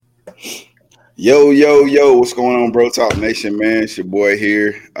Yo, what's going on, Bro Talk Nation, man? It's your boy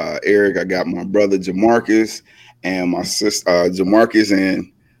here, Eric. I got my brother Jamarcus and my sis, Jamarcus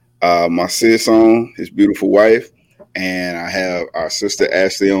and my sis on, his beautiful wife. And I have our sister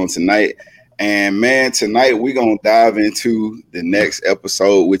Ashley on tonight. And man, tonight we're going to dive into the next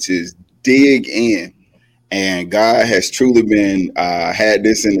episode, which is Dig In. And God has truly been, had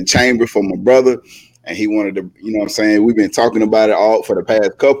this in the chamber for my brother. And he wanted to, you know what I'm saying? We've been talking about it all for the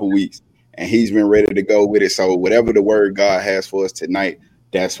past couple weeks. And he's been ready to go with it. So whatever the word God has for us tonight,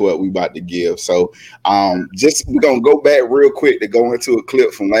 that's what we about to give. So just we're going to go back real quick to go into a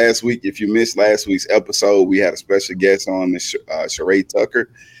clip from last week. If you missed last week's episode, we had a special guest on, Miss Sheree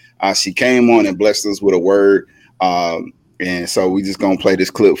Tucker. She came on and blessed us with a word. And so we just going to play this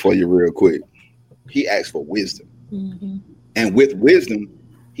clip for you real quick. He asked for wisdom. Mm-hmm. And with wisdom,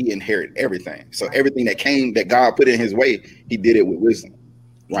 he inherited everything. So everything that God put in his way, he did it with wisdom.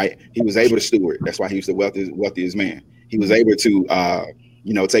 Right, he was able to steward. That's why he was the wealthiest man. He was able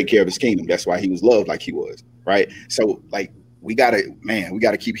to, take care of his kingdom. That's why he was loved like he was. Right. So, like, we gotta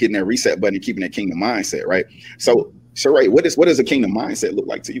keep hitting that reset button and keeping that kingdom mindset. Right. So, Sheree, what does a kingdom mindset look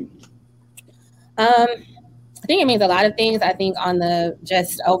like to you? I think it means a lot of things. I think on the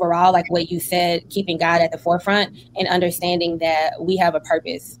just overall, like what you said, keeping God at the forefront and understanding that we have a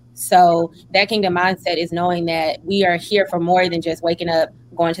purpose. So that kingdom mindset is knowing that we are here for more than just waking up,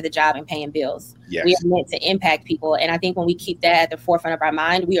 going to the job and paying bills. Yes. We are meant to impact people. And I think when we keep that at the forefront of our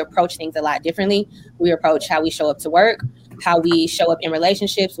mind, we approach things a lot differently. We approach how we show up to work, how we show up in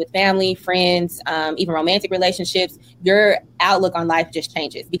relationships with family, friends, even romantic relationships. Your outlook on life just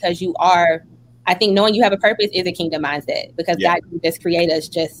changes because you are, I think knowing you have a purpose is a kingdom mindset because God didn't just create us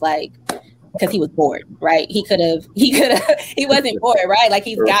just like, because he was bored, right? He wasn't bored, right? Like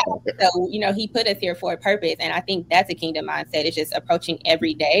he's got, so, he put us here for a purpose. And I think that's a kingdom mindset. It's just approaching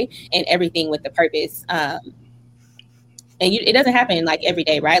every day and everything with the purpose. And it doesn't happen like every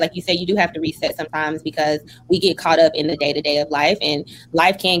day, right? Like you say, you do have to reset sometimes because we get caught up in the day-to-day of life and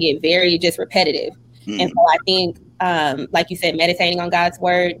life can get very just repetitive. And so I think, like you said, meditating on God's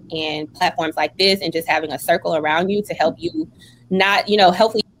word and platforms like this and just having a circle around you to help you not,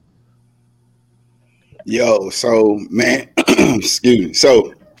 hopefully. Yo, so man, excuse me.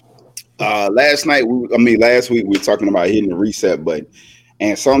 So last week we were talking about hitting the reset button,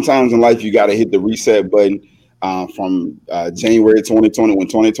 and sometimes in life you got to hit the reset button. From January 2020, when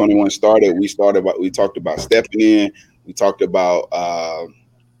 2021 started, we talked about stepping in. We talked about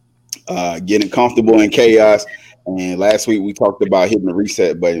getting comfortable in chaos, and last week we talked about hitting the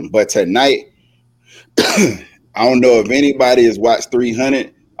reset button. But tonight, I don't know if anybody has watched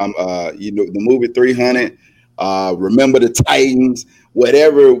 300. The movie 300, Remember the Titans,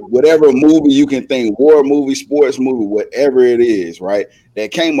 whatever movie you can think, war movie, sports movie, whatever it is, right? There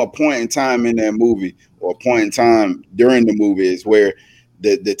came a point in time in that movie or a point in time during the movie is where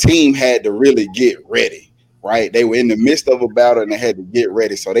the team had to really get ready, right? They were in the midst of a battle and they had to get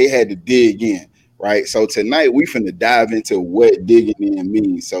ready. So they had to dig in, right? So tonight we finna dive into what digging in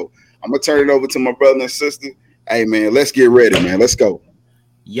means. So I'm going to turn it over to my brother and sister. Hey, man, let's get ready, man. Let's go.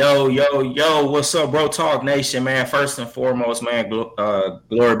 Yo, what's up, Bro Talk Nation, man? First and foremost, man,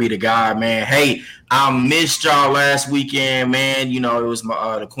 glory be to God, man. Hey, I missed y'all last weekend, man. It was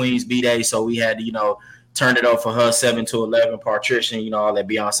my the Queen's B-Day, so we had to, turn it up for her 7 to 11 partition, all that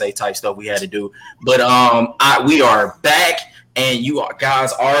Beyonce type stuff we had to do. But we are back, and you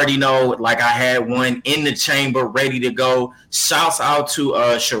guys already know, like I had one in the chamber ready to go. Shouts out to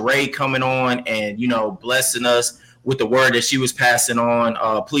Sheree coming on and, blessing us with the word that she was passing on.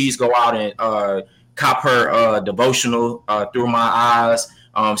 Please go out and cop her devotional, Through My Eyes.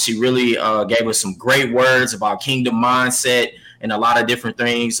 She really gave us some great words about kingdom mindset and a lot of different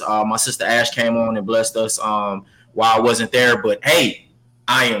things. My sister Ash came on and blessed us while I wasn't there. But hey,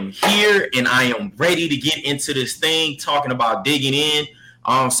 I am here and I am ready to get into this thing, talking about digging in.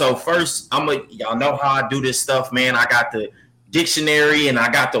 So first, y'all know how I do this stuff, man. I got the dictionary and I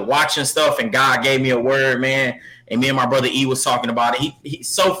got the watching stuff, and God gave me a word, man. And me and my brother E was talking about it. He's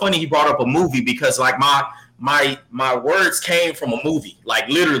so funny. He brought up a movie because like my words came from a movie, like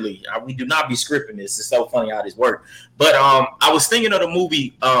literally. We do not be scripting this. It's so funny how this works. But I was thinking of the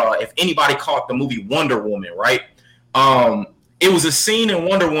movie. If anybody caught the movie Wonder Woman, right? It was a scene in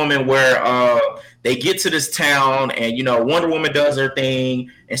Wonder Woman where they get to this town and, Wonder Woman does her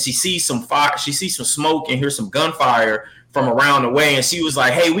thing and she sees some fire. She sees some smoke and hears some gunfire from around the way, and she was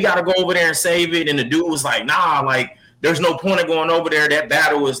like, hey, we got to go over there and save it. And the dude was like, nah, like there's no point of going over there. That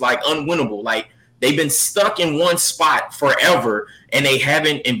battle is like unwinnable. Like they've been stuck in one spot forever and they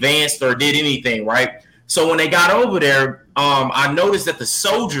haven't advanced or did anything, right? So when they got over there, I noticed that the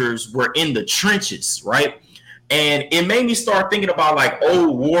soldiers were in the trenches, right? And it made me start thinking about like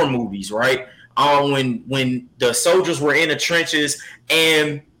old war movies, right? When the soldiers were in the trenches,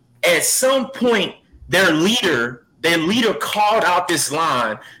 and at some point their leader called out this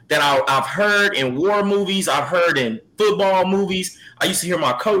line that I've heard in war movies, I've heard in football movies. I used to hear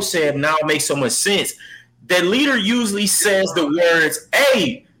my coach say it, now it makes so much sense. That leader usually says the words,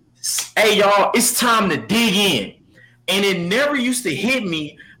 hey y'all, it's time to dig in. And it never used to hit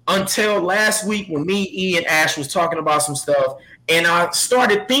me until last week when me, E, and Ash was talking about some stuff. And I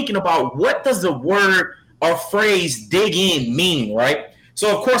started thinking about what does the word or phrase dig in mean, right?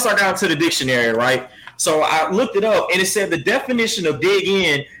 So, of course, I got to the dictionary, right? So I looked it up, and it said the definition of dig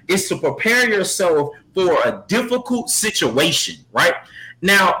in is to prepare yourself for a difficult situation, right?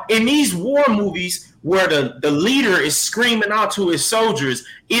 Now, in these war movies where the leader is screaming out to his soldiers,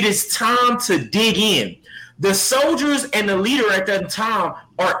 it is time to dig in. The soldiers and the leader at that time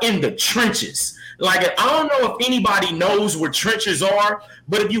are in the trenches. Like, I don't know if anybody knows where trenches are,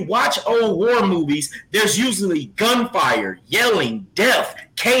 but if you watch old war movies, there's usually gunfire, yelling, death,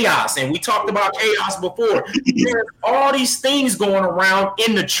 chaos. And we talked about chaos before. There's all these things going around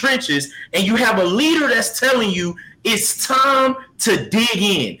in the trenches, and you have a leader that's telling you it's time to dig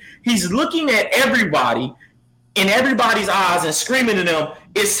in. He's looking at everybody in everybody's eyes and screaming to them,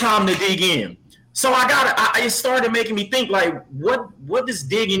 it's time to dig in. So it started making me think, like, what does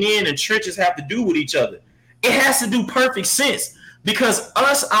digging in and trenches have to do with each other? It has to do perfect sense, because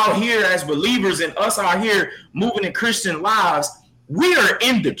us out here as believers and us out here moving in Christian lives, we are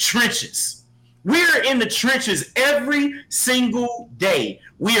in the trenches. We are in the trenches every single day.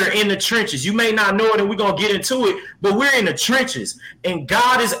 We are in the trenches. You may not know it, and we're going to get into it, but we're in the trenches. And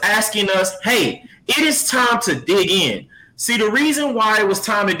God is asking us, hey, it is time to dig in. See, the reason why it was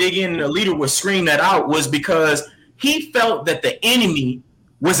time to dig in and the leader would scream that out was because he felt that the enemy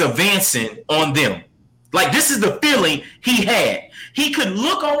was advancing on them. Like, this is the feeling he had. He could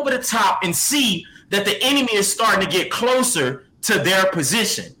look over the top and see that the enemy is starting to get closer to their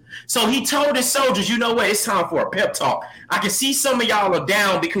position. So he told his soldiers, you know what, it's time for a pep talk. I can see some of y'all are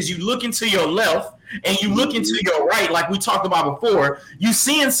down because you look into your left and you look into your right, like we talked about before. You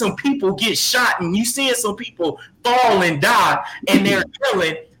seeing some people get shot, and you seeing some people fall and die, and they're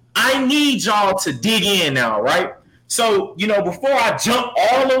yelling, I need y'all to dig in now, right? So, before I jump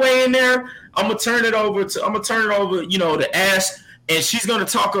all the way in there, I'm gonna turn it over, to Ash, and she's gonna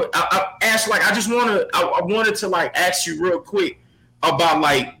talk. Ash, like, I wanted to like ask you real quick about,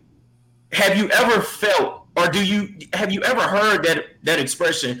 like, have you ever felt, or have you ever heard that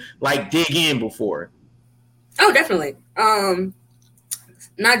expression, like, dig in, before? Oh, definitely.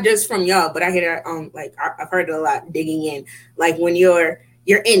 Not just from y'all, but I hear it, like, I've heard it a lot, digging in. Like, when you're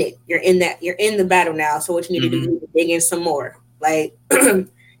in it, you're in the battle now. So what you need to do is dig in some more. Like,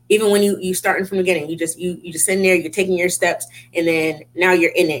 even when you starting from the beginning, you just sitting there, you're taking your steps, and then now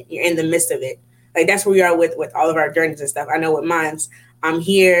you're in it. You're in the midst of it. Like, that's where we are with all of our journeys and stuff. I know with mine's, I'm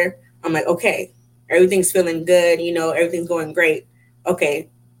here. I'm like, okay, everything's feeling good. Everything's going great. Okay,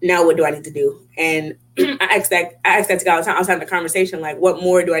 now what do I need to do? And I asked that to God. I was having a conversation, like, what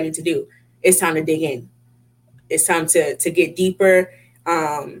more do I need to do? It's time to dig in. It's time to get deeper,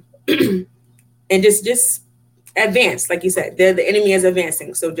 and just advance. Like you said, the enemy is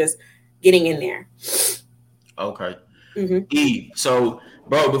advancing. So just getting in there. Okay. Mm-hmm. E, so,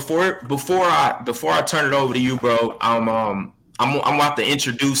 bro, before I turn it over to you, bro, I'm about to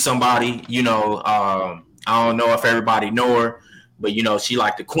introduce somebody. I don't know if everybody know her, but she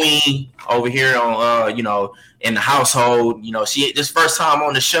like the queen over here on in the household. She this first time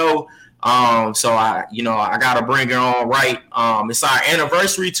on the show. So I gotta bring her on, right? It's our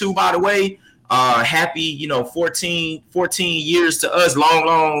anniversary too, by the way. Happy 14 years to us.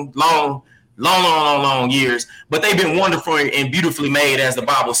 Long years, but they've been wonderful and beautifully made, as the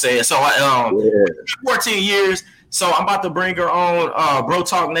Bible says. So 14 years. So I'm about to bring her on. Bro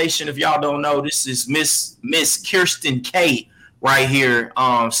Talk Nation, if y'all don't know, this is Miss Kirsten K right here.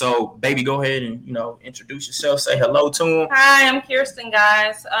 So baby, go ahead and introduce yourself. Say hello to them. Hi, I'm Kirsten,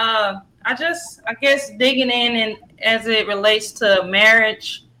 guys. I guess digging in and as it relates to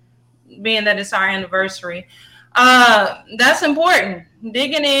marriage, being that it's our anniversary, that's important.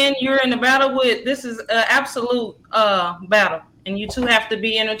 Digging in, you're in the battle with. This is an absolute battle. And you two have to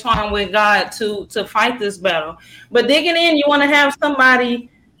be intertwined with God to fight this battle. But digging in, you want to have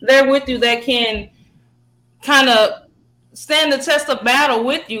somebody there with you that can kind of stand the test of battle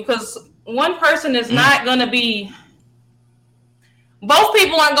with you, because one person is not going to be, both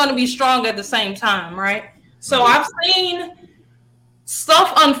people aren't going to be strong at the same time, right? So I've seen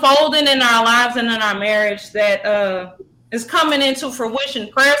stuff unfolding in our lives and in our marriage that is coming into fruition.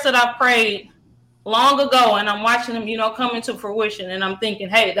 Prayers that I prayed long ago, and I'm watching them, come into fruition. And I'm thinking,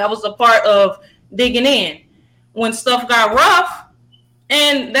 hey, that was a part of digging in when stuff got rough.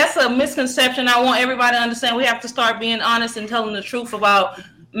 And that's a misconception. I want everybody to understand. We have to start being honest and telling the truth about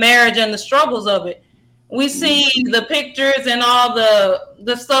marriage and the struggles of it. We see the pictures and all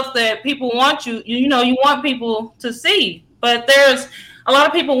the stuff that people want you want people to see. But there's a lot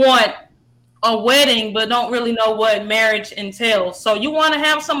of people want a wedding, but don't really know what marriage entails. So you want to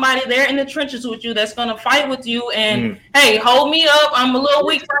have somebody there in the trenches with you that's going to fight with you and, hey, hold me up. I'm a little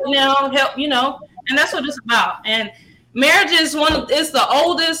weak right now. Help, and that's what it's about. And marriage is the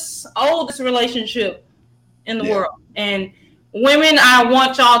oldest relationship in the world. And women, I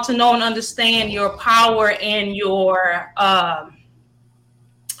want y'all to know and understand your power and your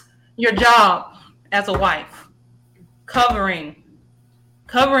job as a wife, covering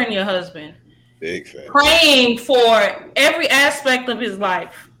your husband. Big fan. Praying for every aspect of his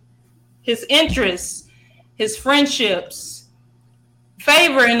life, his interests, his friendships,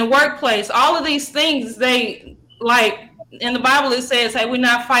 favor in the workplace, all of these things, they like in the Bible, it says, hey, we're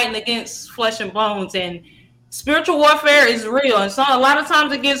not fighting against flesh and bones, and spiritual warfare is real. And so a lot of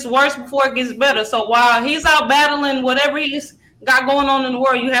times it gets worse before it gets better. So while he's out battling whatever he's got going on in the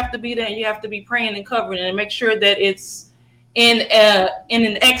world, you have to be there and you have to be praying and covering and make sure that it's in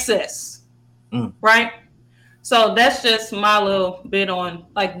an excess. Right. So that's just my little bit on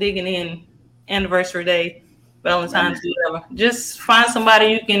like digging in, anniversary day, Valentine's Day, whatever. Just find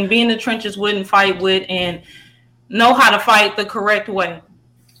somebody you can be in the trenches with and fight with and know how to fight the correct way.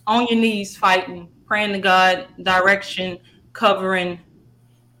 On your knees, fighting, praying to God, direction, covering,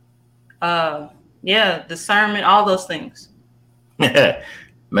 discernment, all those things.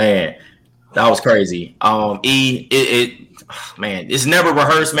 Man, that was crazy. It's never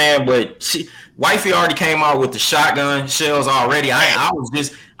rehearsed, man, but wifey already came out with the shotgun shells already. I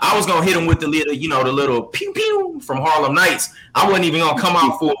was gonna hit him with the little pew pew from Harlem Nights. I wasn't even gonna come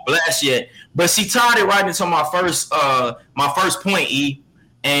out full blast yet, but she tied it right into my first point, E.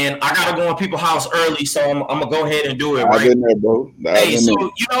 And I gotta go in people's house early, so I'm gonna go ahead and do it. Right? I've been there, bro.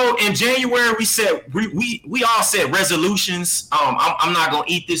 In January we said we all set resolutions. I'm not gonna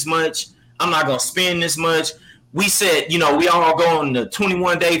eat this much. I'm not gonna spend this much. We said, we all go on the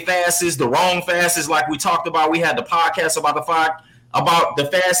 21-day fasts, the wrong fasts, like we talked about. We had the podcast about the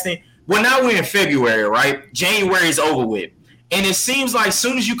fasting. Well, now we're in February, right? January is over with. And it seems like as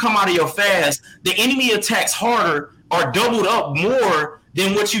soon as you come out of your fast, the enemy attacks harder or doubled up more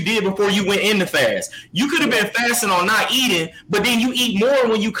than what you did before you went in the fast. You could have been fasting on not eating, but then you eat more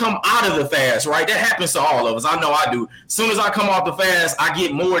when you come out of the fast, right? That happens to all of us. I know I do. As soon as I come off the fast, I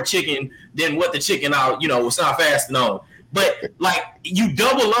get more chicken than what the chicken was not fasting on. But like you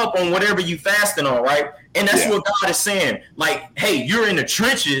double up on whatever you fasting on, right? And that's what God is saying. Like, hey, you're in the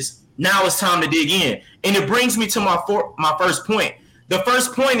trenches. Now it's time to dig in. And it brings me to my first point. The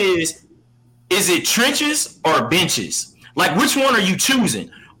first point is it trenches or benches? Like, which one are you choosing?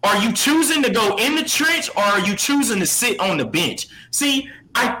 Are you choosing to go in the trench or are you choosing to sit on the bench? See,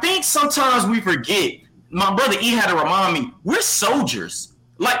 I think sometimes we forget. My brother E had to remind me, we're soldiers.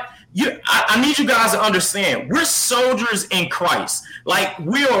 Like, I need you guys to understand, we're soldiers in Christ. Like,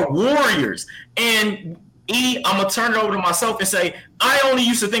 we are warriors. And E, I'm going to turn it over to myself and say, I only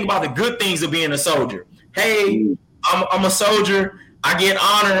used to think about the good things of being a soldier. Hey, I'm a soldier. I get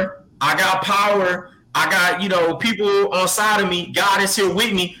honor. I got power. I got, people on side of me. God is here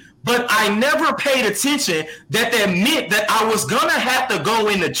with me. But I never paid attention that meant that I was going to have to go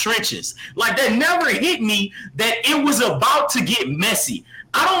in the trenches. Like, that never hit me that it was about to get messy.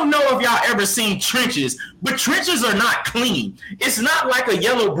 I don't know if y'all ever seen trenches, but trenches are not clean. It's not like a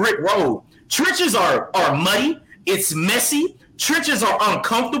yellow brick road. Trenches are muddy. It's messy. Trenches are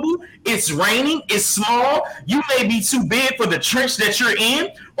uncomfortable. It's raining. It's small. You may be too big for the trench that you're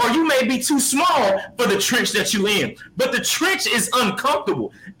in, or you may be too small for the trench that you're in. But the trench is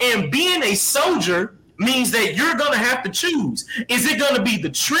uncomfortable. And being a soldier means that you're going to have to choose. Is it going to be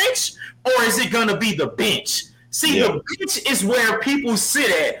the trench or is it going to be the bench? See, the bench is where people sit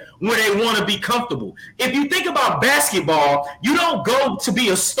at where they want to be comfortable. If you think about basketball, you don't go to be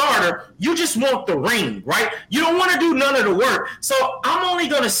a starter. You just want the ring, right? You don't want to do none of the work. So I'm only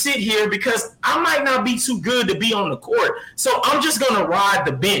going to sit here because I might not be too good to be on the court. So I'm just going to ride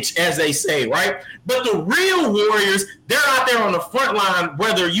the bench, as they say, right? But the real warriors, they're out there on the front line,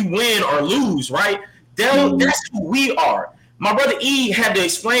 whether you win or lose, right? That's who we are. My brother E had to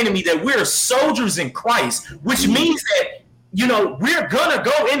explain to me that we're soldiers in Christ, which means that you know, we're gonna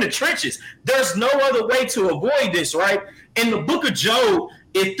go in the trenches. There's no other way to avoid this, right? In the book of Job,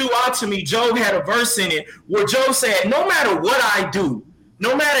 it threw out to me, Job had a verse in it where Job said, no matter what I do,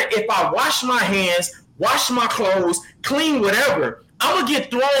 no matter if I wash my hands, wash my clothes, clean whatever, I'm gonna get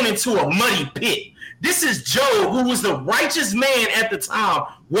thrown into a muddy pit. This is Job, who was the righteous man at the time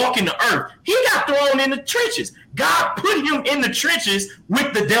walking the earth. He got thrown in the trenches. God put him in the trenches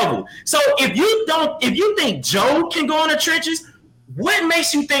with the devil. So if you think Job can go in the trenches, what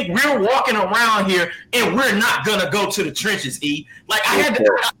makes you think we're walking around here and we're not gonna go to the trenches, E? Like I had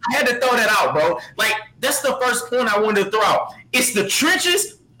to throw that out, bro. Like that's the first point I wanted to throw out. It's the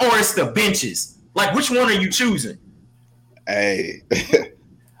trenches or it's the benches. Like which one are you choosing? Hey,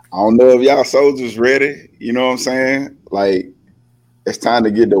 I don't know if y'all soldiers ready. You know what I'm saying? Like it's time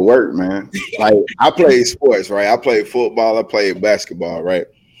to get to work, man. Like I played sports, right? I played football, I played basketball, right?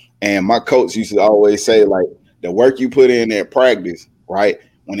 And my coach used to always say, like, the work you put in at practice, right?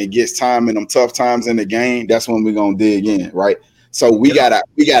 When it gets time in them tough times in the game, that's when we're gonna dig in, right? So we gotta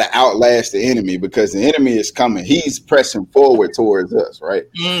outlast the enemy because the enemy is coming. He's pressing forward towards us, right?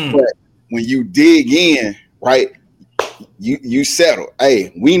 But when you dig in, right, you settle.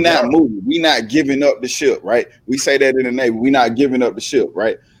 Hey, we not moving. We not giving up the ship, right? We say that in the Navy. We not giving up the ship,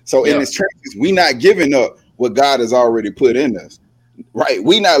 right? So in this trenches, we not giving up what God has already put in us, right?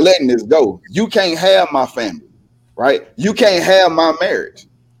 We not letting this go. You can't have my family, right? You can't have my marriage.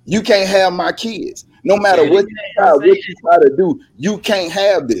 You can't have my kids. No matter what you try to do, you can't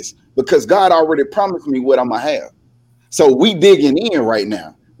have this because God already promised me what I'm gonna have. So we digging in right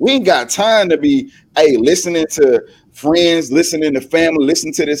now. We ain't got time to be, listening to friends, listening to family,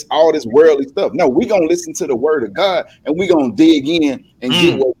 listen to all this worldly stuff. No, we gonna listen to the word of God and we gonna dig in and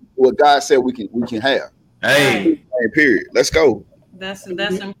get what God said we can have. Hey, period. Let's go. That's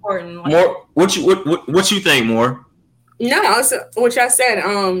important. More, what you think, More? No, also what y'all said.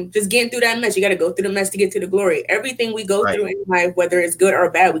 Just getting through that mess. You got to go through the mess to get to the glory. Everything we go through in life, whether it's good or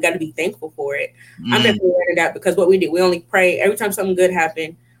bad, we got to be thankful for it. I'm definitely learning that because what we do, we only pray every time something good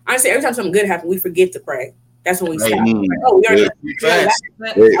happens. Honestly, every time something good happens, we forget to pray. That's when we stop. Like, we already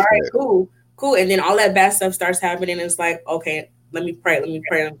all right, cool. And then all that bad stuff starts happening. And it's like, okay, let me pray.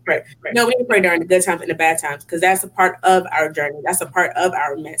 No, we need to pray during the good times and the bad times because that's a part of our journey. That's a part of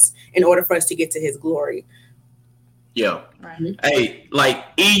our mess in order for us to get to His glory. Yeah. Right. Hey, like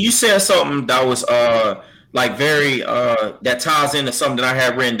E, you said something that was like very that ties into something that I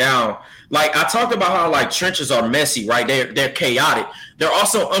had written down. Like I talked about how like trenches are messy, right? They're chaotic. They're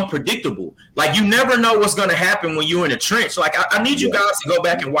also unpredictable. Like you never know what's gonna happen when you're in a trench. Like I need you guys to go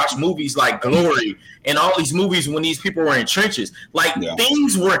back and watch movies like Glory and all these movies when these people were in trenches. Like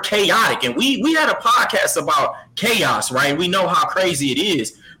things were chaotic, and we had a podcast about chaos, right? We know how crazy it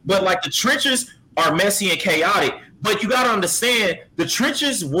is, but like the trenches are messy and chaotic. But you got to understand, the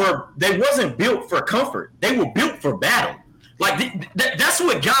trenches wasn't built for comfort. They were built for battle. Like that's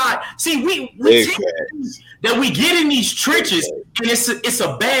what God. See, we think that we get in these trenches and it's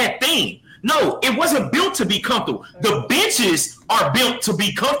a bad thing. No, it wasn't built to be comfortable. The benches are built to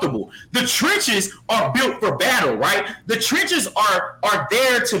be comfortable. The trenches are built for battle, right? The trenches are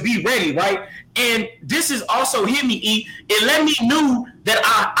there to be ready, right? And this is also hit me, E. It let me know that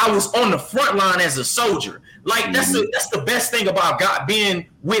I was on the front line as a soldier. Like that's the best thing about God, being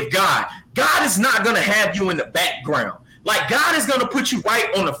with God. God is not gonna have you in the background. Like God is gonna put you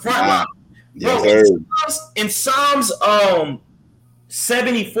right on the front line. Bro, in Psalms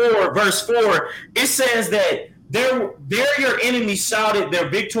 74 verse 4, it says that there your enemies shouted their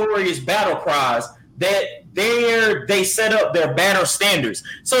victorious battle cries, that they set up their battle standards.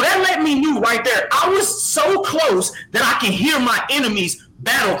 So that let me know right there. I was so close that I can hear my enemies'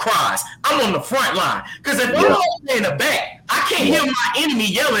 battle cries. I'm on the front line. Because if I'm in the back, I can't hear my enemy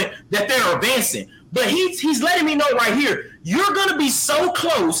yelling that they're advancing. But he's letting me know right here, you're going to be so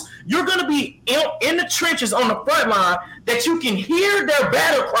close, you're going to be in the trenches on the front line that you can hear their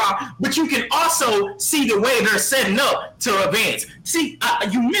battle cry, but you can also see the way they're setting up to advance. See,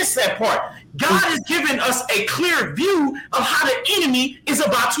 you missed that part. God has given us a clear view of how the enemy is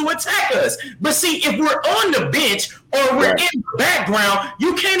about to attack us. But see, if we're on the bench or we're in the background,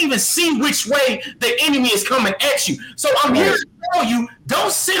 you can't even see which way the enemy is coming at you. So I'm here to tell you,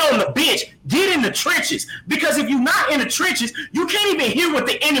 don't sit on the bench. Get in the trenches. Because if you're not in the trenches, you can't even hear what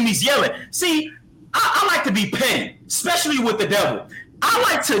the enemy's yelling. See, I like to be petty, especially with the devil. I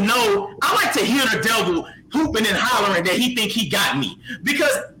like to hear the devil hooping and hollering that he think he got me.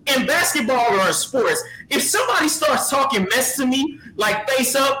 Because in basketball or in sports, if somebody starts talking mess to me, like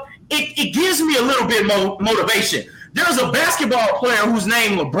face up, it gives me a little bit more motivation. There's a basketball player who's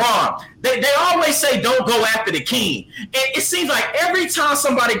named LeBron. They always say don't go after the king. And it seems like every time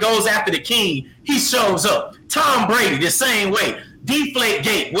somebody goes after the king, he shows up. Tom Brady, the same way.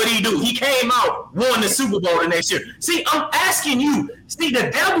 Deflategate, what did he do? He came out, won the Super Bowl the next year. See, I'm asking you. See, the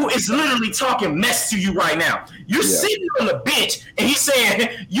devil is literally talking mess to you right now. You're sitting on the bench, and he's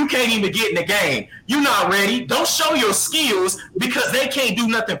saying you can't even get in the game. You're not ready. Don't show your skills because they can't do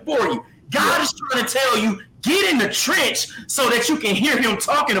nothing for you. God is trying to tell you, get in the trench so that you can hear him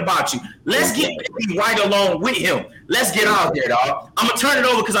talking about you. Let's get right along with him. Let's get out there, dog. I'm gonna turn it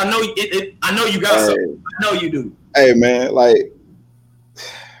over because I know I know you got something. I know you do. Hey, man, like.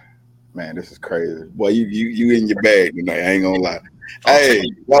 Man, this is crazy. Boy, you in your bag tonight. I ain't gonna lie. Hey,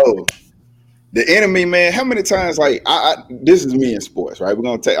 whoa. The enemy, man, how many times, like, this is me in sports, right?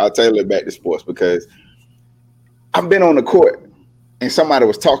 I'll tailor it back to sports because I've been on the court and somebody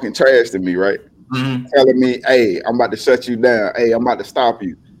was talking trash to me, right? Mm-hmm. Telling me, hey, I'm about to shut you down. Hey, I'm about to stop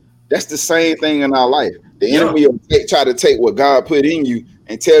you. That's the same thing in our life. The enemy will try to take what God put in you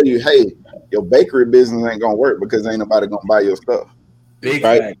and tell you, hey, your bakery business ain't gonna work because ain't nobody gonna buy your stuff. Big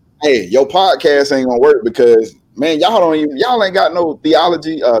right? Thing. Hey, your podcast ain't gonna work because man, y'all ain't got no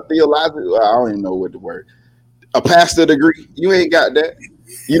theology, theological. I don't even know what the word. A pastor degree, you ain't got that.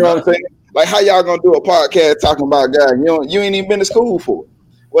 You know what I'm saying? Like, how y'all gonna do a podcast talking about God? You ain't even been to school for it.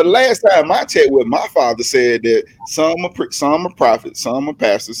 Well, the last time I checked with my father said that some are prophets, some are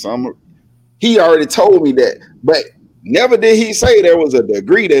pastors, he already told me that, but never did he say there was a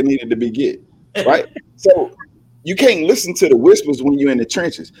degree that needed to be get, right? So you can't listen to the whispers when you're in the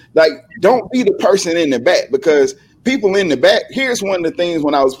trenches. Like, don't be the person in the back because people in the back, here's one of the things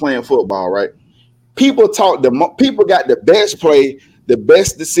when I was playing football, right? People got the best play, the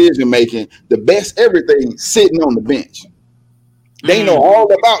best decision making, the best everything sitting on the bench. They know all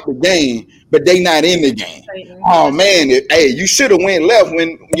about the game, but they not in the game. Oh man, hey, you should have went left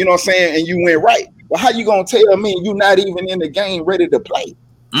when, you know what I'm saying, and you went right. Well, how you gonna tell me you not even in the game ready to play?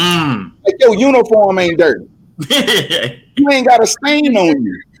 Like, your uniform ain't dirty. You ain't got a stain on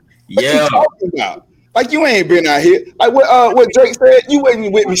you. What you talking about? Like, you ain't been out here. Like what Drake said, you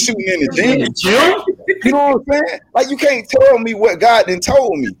wasn't with me shooting in the gym. You know what I'm saying? Like, you can't tell me what God done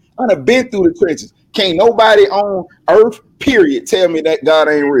told me. I done been through the trenches. Can't nobody on earth, period, tell me that God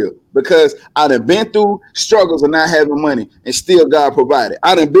ain't real. Because I done been through struggles of not having money and still God provided.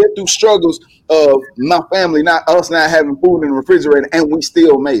 I done been through struggles of my family, not having food in the refrigerator, and we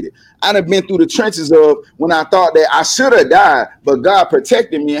still made it. I done been through the trenches of when I thought that I should have died, but God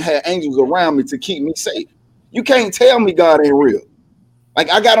protected me and had angels around me to keep me safe. You can't tell me God ain't real. Like,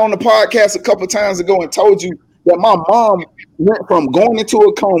 I got on the podcast a couple times ago and told you that my mom went from going into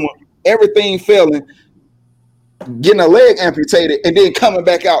a coma, everything failing, getting a leg amputated, and then coming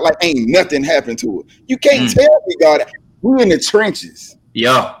back out like ain't nothing happened to her. You can't tell me, God. We in the trenches.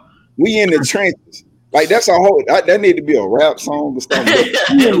 Yeah. We in the trenches. Like, that's a whole, that need to be a rap song or something.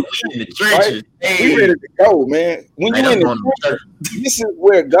 We in the trenches. Right? We ready to go, man. When you in the trenches, this is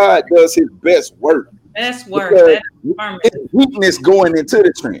where God does his best work. Best work. It's weakness going into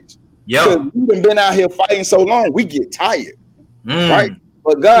the trench. Yeah. We've been out here fighting so long, we get tired. Right?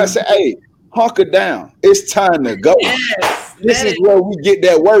 But God said, hey, hunker down. It's time to go. Yes, this is where we get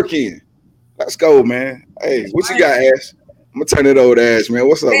that work in. Let's go, man. Hey, what you got, Ash? I'm gonna turn it over to Ash, man.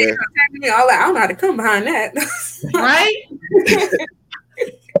 What's up, man? I don't know how to come behind that. Right?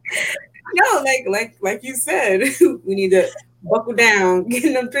 No, like you said, we need to buckle down, get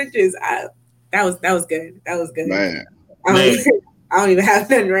in them trenches. That was good. That was good. Man. I don't even have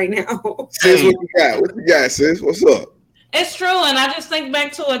nothing right now. Sis, what you got? What you got, sis? What's up? It's true, and I just think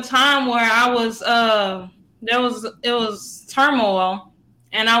back to a time where I was it was turmoil,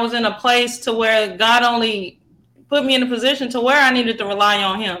 and I was in a place to where God only put me in a position to where I needed to rely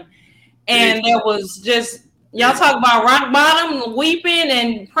on Him, and there was just y'all talk about rock bottom, weeping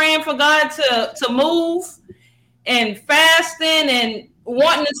and praying for God to move, and fasting and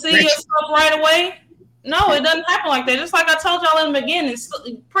wanting to see yourself right away. No, it doesn't happen like that. Just like I told y'all in the beginning,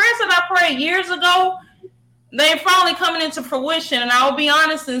 prayers that I prayed years ago, they finally coming into fruition. And I will be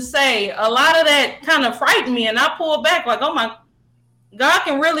honest and say a lot of that kind of frightened me. And I pulled back like, oh my, God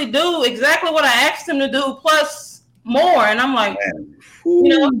can really do exactly what I asked him to do plus more. And I'm like, you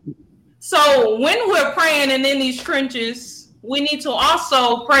know, so when we're praying and in these trenches, we need to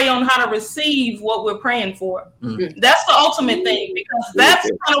also pray on how to receive what we're praying for. That's the ultimate thing, because that's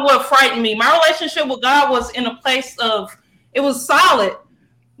kind of what frightened me. My relationship with God was in a place of, it was solid.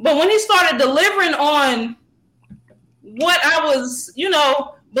 But when he started delivering on what I was, you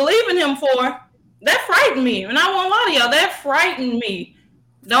know, believing him for, that frightened me. And I won't lie to y'all, that frightened me.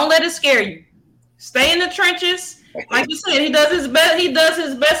 Don't let it scare you. Stay in the trenches. Like you said, he does his best. He does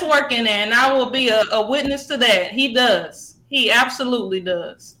his best work in there, and I will be a witness to that. He does. He absolutely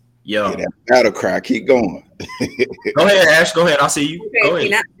does. Yo, that battle cry, keep going. Go ahead, Ash. Go ahead. I'll see you. Okay, Go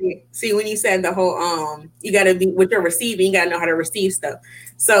ahead. see, when you said the whole you gotta be with your receiving, you gotta know how to receive stuff.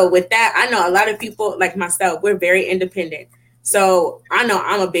 So with that, I know a lot of people like myself, we're very independent. So I know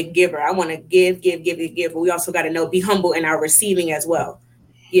I'm a big giver. I want to give, but we also got to know, be humble in our receiving as well.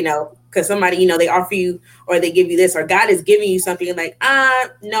 You know, because somebody, you know, they offer you or they give you this, or God is giving you something like,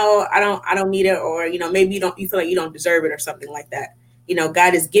 no, I don't need it, or you know, maybe you feel like you don't deserve it or something like that. You know,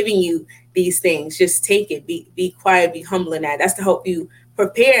 God is giving you these things. Just take it. Be quiet. Be humble in that. That's to help you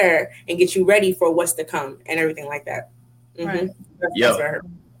prepare and get you ready for what's to come and everything like that. Mm-hmm. Right. That's what I heard.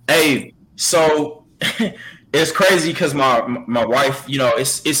 Hey, so it's crazy because my wife, you know,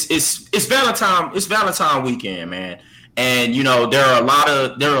 it's Valentine weekend, man, and you know there are a lot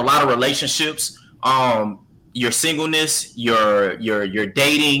of relationships. Your singleness, your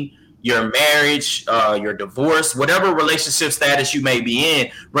dating, your marriage, your divorce, whatever relationship status you may be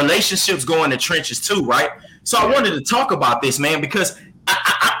in, relationships go in the trenches too, right? So I wanted to talk about this, man, because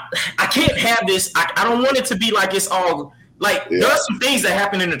I can't have this. I don't want it to be like it's all like there are some things that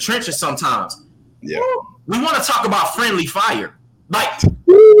happen in the trenches sometimes. Yeah. We want to talk about friendly fire. Like, hey,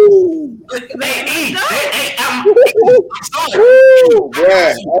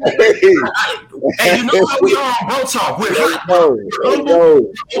 you know how we are on Bro Talk. We're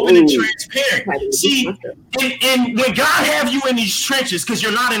humble, open, and transparent. See, and when God have you in these trenches, because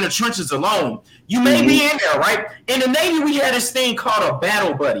you're not in the trenches alone, you may be in there, right? In the Navy, we had this thing called a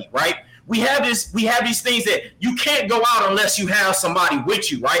battle buddy, right? We have these things that you can't go out unless you have somebody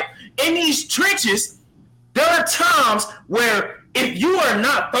with you, right? In these trenches, there are times where if you are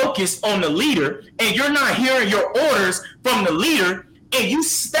not focused on the leader and you're not hearing your orders from the leader and you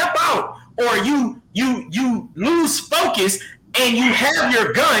step out or you lose focus and you have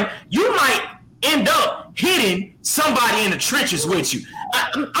your gun, you might end up hitting somebody in the trenches with you.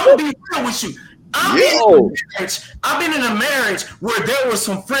 I'm gonna be real with you. I've been in a marriage where there was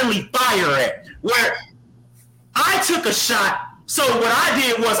some friendly fire at, where I took a shot. So what I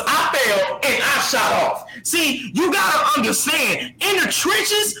did was I fell and I shot off. See, you gotta understand, in the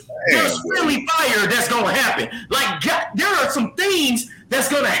trenches, there's friendly fire that's gonna happen. Like there are some things that's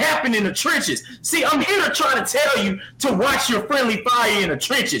gonna happen in the trenches. See, I'm here to try to tell you to watch your friendly fire in the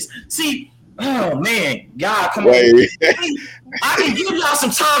trenches. See, oh man, God, come on. I can give y'all some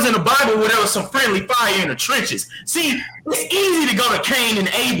times in the Bible where there was some friendly fire in the trenches. See, it's easy to go to Cain and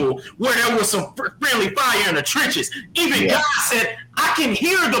Abel where there was some friendly fire in the trenches. Even God said, I can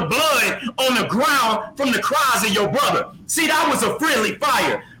hear the blood on the ground from the cries of your brother. See, that was a friendly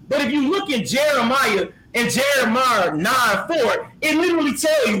fire. But if you look in Jeremiah 9:4, it literally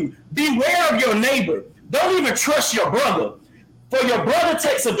tells you, beware of your neighbor. Don't even trust your brother. For your brother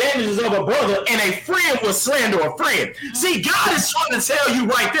takes advantages of a brother, and a friend will slander a friend. See, God is trying to tell you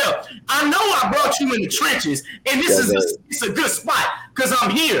right there, I know I brought you in the trenches, and this it's a good spot because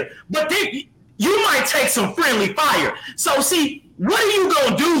I'm here. But then you might take some friendly fire. So see, what are you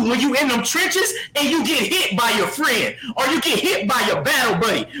going to do when you in them trenches and you get hit by your friend or you get hit by your battle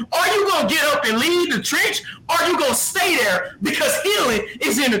buddy? Are you going to get up and leave the trench, or are you going to stay there because healing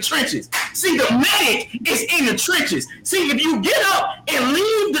is in the trenches? See, the medic is in the trenches. See, if you get up and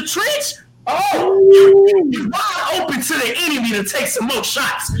leave the trench, you're wide open to the enemy to take some more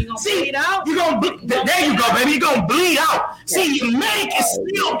shots. You gonna bleed out? There you go, baby. You're going to bleed out. See, your medic is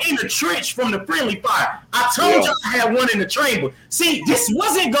still in the trench from the friendly fire. I told you I had one in the chamber. See, this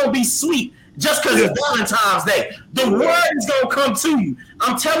wasn't going to be sweet just because it's Valentine's Day. The word is going to come to you.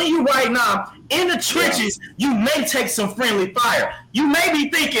 I'm telling you right now, in the trenches, you may take some friendly fire. You may be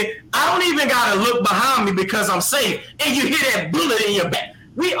thinking, I don't even got to look behind me because I'm safe. And you hear that bullet in your back.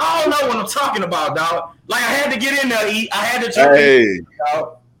 We all know what I'm talking about, dog. Like, I had to get in there, I had to jump in,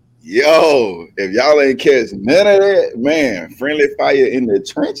 dog. Yo, if y'all ain't catch none of that, man, friendly fire in the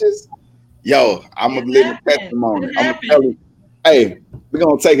trenches, yo, I'm a living testimony. I'm going to tell you, hey, we're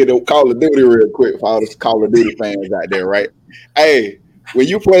going to take it to Call of Duty real quick for all the Call of Duty fans out there, right? Hey, when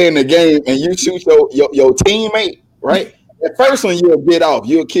you play in the game and you shoot your teammate, right? The first one you'll get off,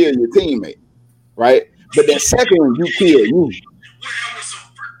 you'll kill your teammate, right? But the second one, you kill you.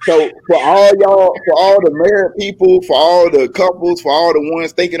 So for all y'all, for all the married people, for all the couples, for all the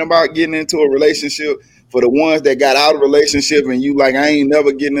ones thinking about getting into a relationship, for the ones that got out of a relationship and you like, I ain't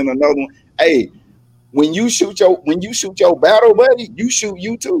never getting in another one. Hey, when you shoot your battle buddy, you shoot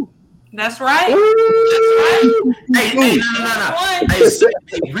you too. That's right. That's right. Hey, no.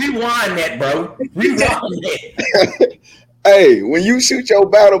 Hey, rewind that, bro. Rewind that. Hey, when you shoot your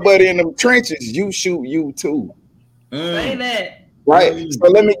battle buddy in them trenches, you shoot you too. Say that. Right? So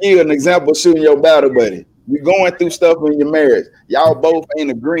let me give you an example of shooting your battle buddy. You're going through stuff in your marriage. Y'all both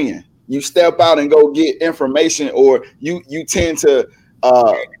ain't agreeing. You step out and go get information, or you tend to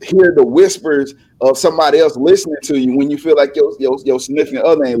hear the whispers of somebody else listening to you when you feel like your significant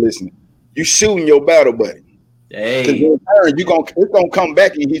other ain't listening. You shooting your battle buddy. Hey. Because in turn, it's gonna come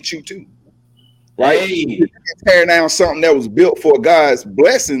back and hit you too. Right? Hey. You tear down something that was built for God's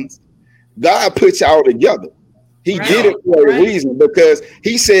blessings. God put y'all together. He did it for a reason, because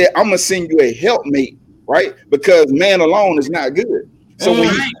he said, I'm gonna send you a helpmate, right? Because man alone is not good. So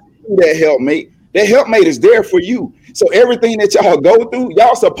when you do that helpmate is there for you. So everything that y'all go through,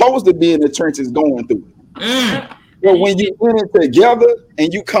 y'all supposed to be in the trenches going through it. But when you win it together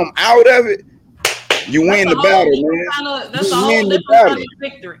and you come out of it, you win the battle, man. That's a whole different kind of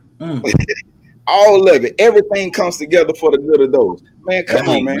victory. All of it, everything comes together for the good of those. Man, come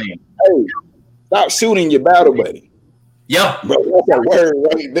on, man. Hey, stop shooting your battle buddy. Yep. Bro, that's a word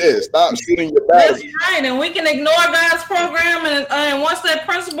right there. Stop shooting your battle. That's right, and we can ignore God's program, and once that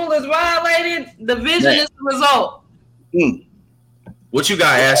principle is violated, the vision is the result. What you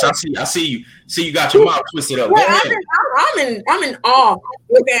got, Ash? I see you. See, you got your mouth twisted up. Yeah, I'm in awe.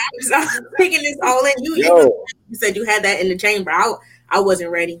 Okay, I'm taking this all in. You said you had that in the chamber. I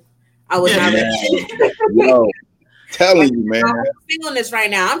wasn't ready. I was not ready. Yo, telling you, man. I'm feeling this right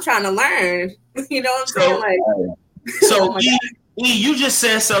now. I'm trying to learn. You know what I'm saying? So you just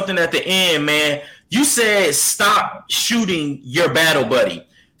said something at the end, man. You said stop shooting your battle buddy.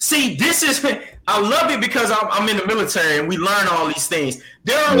 See, this is, I love it because I'm in the military and we learn all these things.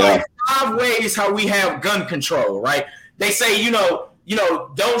 There are like 5 ways how we have gun control, right? They say, you know,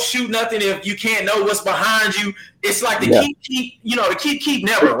 don't shoot nothing if you can't know what's behind you. It's like the keep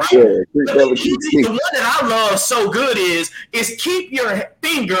never, right? The one that I love so good is keep your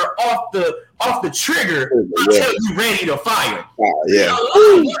finger off the trigger until you're ready to fire. A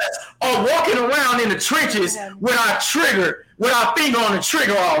lot of us are walking around in the trenches with our finger on the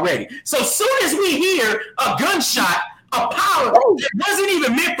trigger already. So as soon as we hear a gunshot, a power that wasn't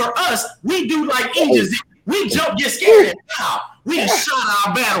even meant for us, we do like Egypt. We jump, get scared, and wow, we just shot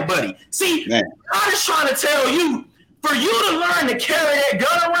our battle buddy. See, God is trying to tell you, for you to learn to carry that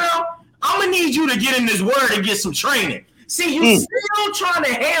gun around, I'm going to need you to get in this word and get some training. See, you still trying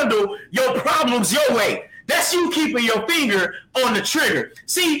to handle your problems your way. That's you keeping your finger on the trigger.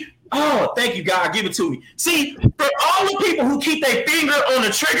 See, oh, thank you, God, give it to me. See, for all the people who keep their finger on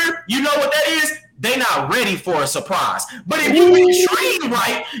the trigger, you know what that is? They're not ready for a surprise. But if you've been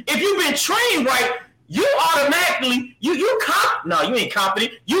trained right, you automatically, you ain't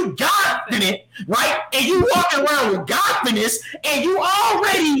confident. You confident, right? And you walking around with confidence, and you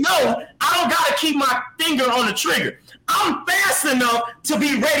already know I don't gotta keep my finger on the trigger. I'm fast enough to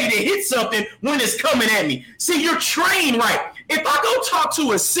be ready to hit something when it's coming at me. See, you're trained right. If I go talk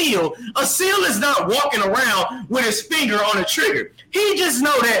to a SEAL is not walking around with his finger on the trigger. He just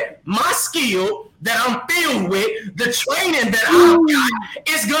know that my skill that I'm filled with, the training that I've got,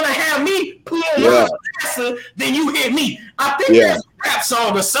 is going to have me pull faster than you hit me. I think there's a rap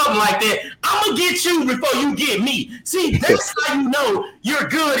song or something like that. I'm going to get you before you get me. See, that's how you know you're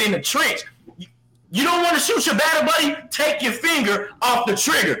good in the trench. You don't want to shoot your battle buddy? Take your finger off the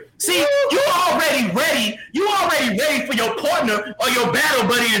trigger. See, you already ready. You already ready for your partner or your battle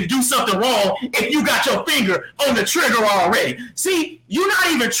buddy to do something wrong if you got your finger on the trigger already. See, you're not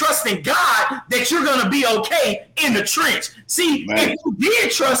even trusting God that you're going to be okay in the trench. See, if you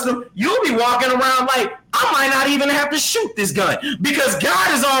did trust him, you'll be walking around like, I might not even have to shoot this gun because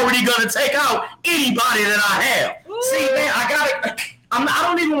God is already going to take out anybody that I have. See, man, I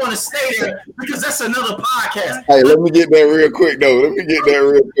don't even want to stay there because that's another podcast. Hey, let me get that real quick, though. When you get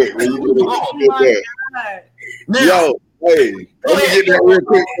that. Yo, hey, let me get that real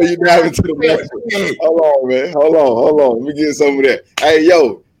quick before you dive into the message. Hold on, man. Hold on. Let me get some of that. Hey,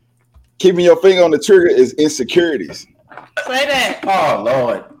 yo, keeping your finger on the trigger is insecurities. Say that. Oh,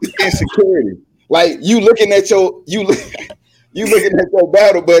 Lord. Insecurity. Like you looking at your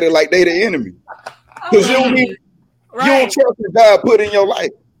battle buddy like they the enemy. Because you don't trust what God put in your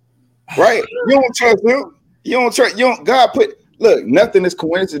life, right? You don't trust him. Look, nothing is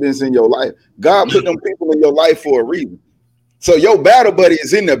coincidence in your life. God put them people in your life for a reason. So your battle buddy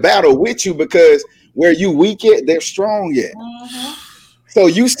is in the battle with you because where you weak at, they're strong at. So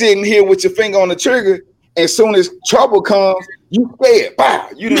you sitting here with your finger on the trigger, and as soon as trouble comes, you scared. Wow,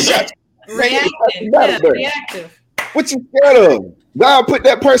 you just shot reactive. What you scared of? God put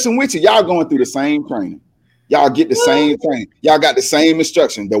that person with you. Y'all going through the same training. Y'all get the same thing. Y'all got the same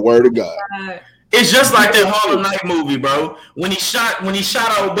instruction, the word of God. It's just like that Harlem Night movie, bro. When he shot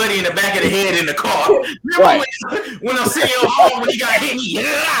our buddy in the back of the head in the car. Remember Right. when Arsenio Hall, when he got hit,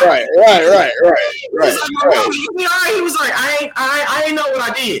 Right. He's like, bro, he was like, I ain't know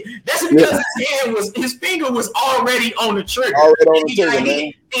what I did. That's because his finger was already on the trigger.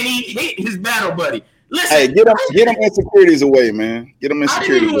 Man. And he hit his battle buddy. Listen, hey, get them insecurities away, man. Get them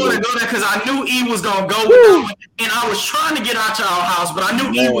insecurities away. I didn't even want to go there because I knew E was gonna go with that one, and I was trying to get out to our house, but I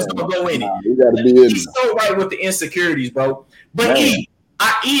knew E was gonna go in it. You gotta be in. He's so right with the insecurities, bro. But E,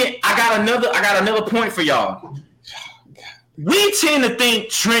 I got another point for y'all. We tend to think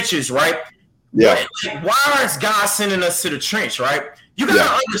trenches, right? Yeah. Like, why is God sending us to the trench, right? You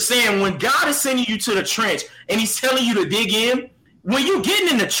gotta understand when God is sending you to the trench and He's telling you to dig in. When you're getting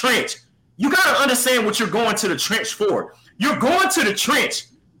in the trench, you got to understand what you're going to the trench for. You're going to the trench,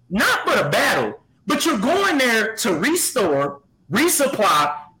 not for the battle, but you're going there to restore,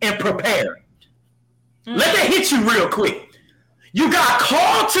 resupply, and prepare. Let that hit you real quick. You got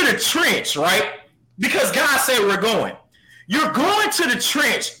called to the trench, right? Because God said we're going. You're going to the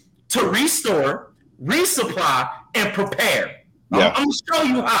trench to restore, resupply, and prepare. Yeah. I'm going to show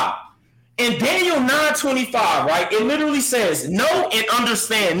you how. In Daniel 9:25, right, it literally says, know and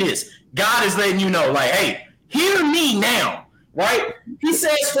understand this. God is letting you know, like, hey, hear me now, right? He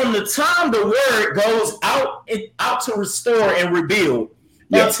says from the time the word goes out to restore and rebuild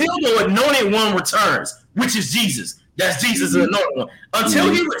until the anointed one returns, which is Jesus. That's Jesus, the anointed one. Until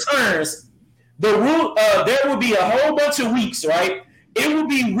he returns, there will be a whole bunch of weeks, right? It will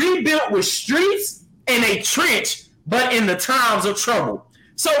be rebuilt with streets and a trench, but in the times of trouble.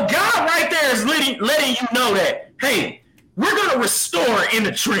 So God right there is letting you know that, hey, we're going to restore in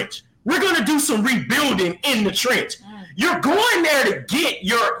the trench. We're going to do some rebuilding in the trench. You're going there to get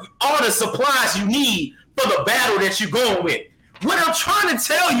all the supplies you need for the battle that you're going with. What I'm trying to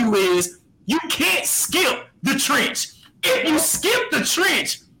tell you is you can't skip the trench. If you skip the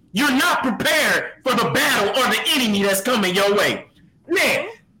trench, you're not prepared for the battle or the enemy that's coming your way. Man,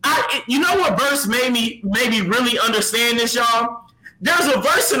 you know what verse made me really understand this, y'all? There's a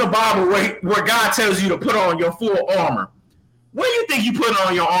verse in the Bible where God tells you to put on your full armor. Where do you think you put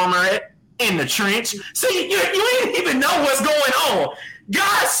on your armor at? In the trench. See, you ain't even know what's going on.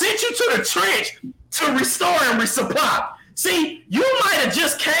 God sent you to the trench to restore and resupply. See, you might have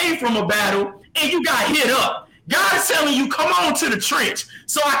just came from a battle and you got hit up. God is telling you, come on to the trench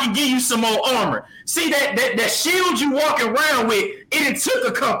so I can give you some more armor. See, that shield you walking around with, it took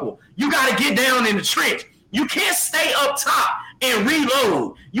a couple. You got to get down in the trench. You can't stay up top and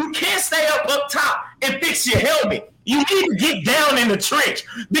reload. You can't stay up top and fix your helmet. You need to get down in the trench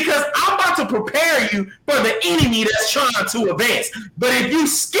because I'm about to prepare you for the enemy that's trying to advance. But if you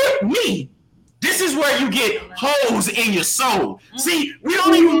skip me, this is where you get holes in your soul. See, we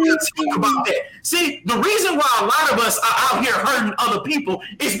don't even want to talk about that. See, the reason why a lot of us are out here hurting other people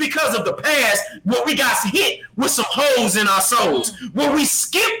is because of the past where we got hit with some holes in our souls. Where we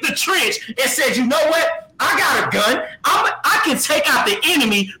skipped the trench and said, you know what? I got a gun. I can take out the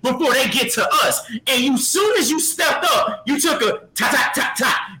enemy before they get to us. And soon as you stepped up, you took a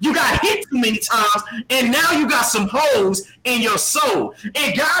ta-ta-ta-ta. You got hit too many times, and now you got some holes in your soul.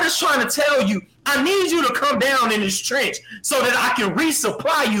 And God is trying to tell you, I need you to come down in this trench so that I can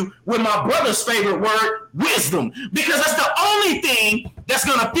resupply you with my brother's favorite word, wisdom. Because that's the only thing that's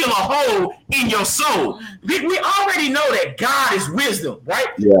going to fill a hole in your soul. We already know that God is wisdom, right?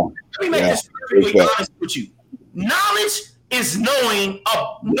 Yeah. Let me make this perfectly honest with you. Knowledge is knowing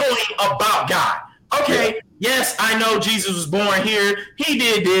about God. Okay, yes, I know Jesus was born here. He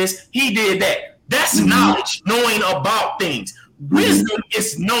did this. He did that. That's knowledge, knowing about things. Wisdom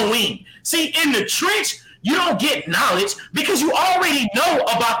is knowing. See, in the trench, you don't get knowledge because you already know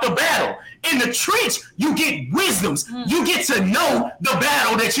about the battle. In the trench, you get wisdoms. You get to know the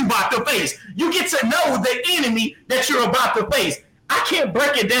battle that you're about to face. You get to know the enemy that you're about to face. I can't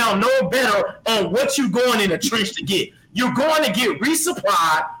break it down no better on what you're going in the trench to get. You're going to get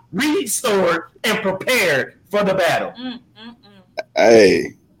resupplied, restored, and prepared for the battle.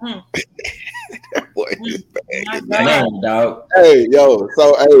 Hey. That boy is bad. Man, dog. Hey, yo.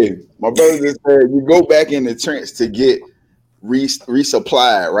 So, hey, my brother just said you go back in the trench to get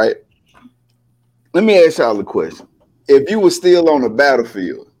resupplied, right? Let me ask y'all a question. If you were still on the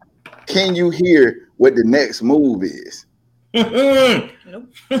battlefield, can you hear what the next move is?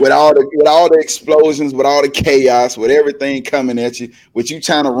 with all the explosions, with all the chaos, with everything coming at you, with you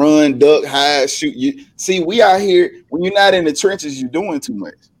trying to run, duck, hide, shoot. You see, we out here when you're not in the trenches, you're doing too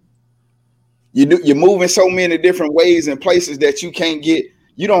much. You're moving so many different ways and places that you can't get.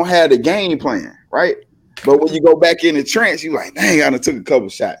 You don't have the game plan, right? But when you go back in the trench, you're like, dang, I done took a couple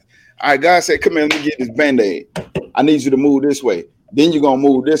shots. All right, God said, come here, let me get this Band-Aid. I need you to move this way. Then you're going to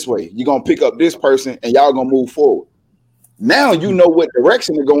move this way. You're going to pick up this person and y'all going to move forward. Now you know what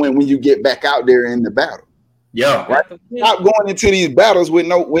direction to go in when you get back out there in the battle. Yeah. Right? Stop going into these battles with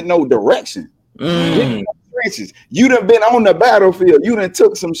no direction. Trenches. You done been on the battlefield. You done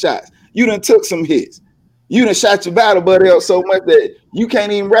took some shots. You done took some hits. You done shot your battle buddy up so much that you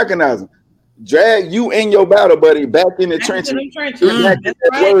can't even recognize them. Drag you and your battle buddy back in the trenches.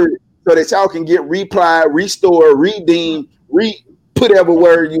 Word, so that y'all can get replied, restore, redeem, put whatever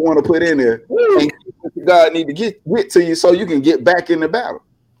word you want to put in there. And God need to get to you so you can get back in the battle.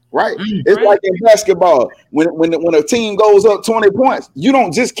 Right? It's like in basketball. When a team goes up 20 points, you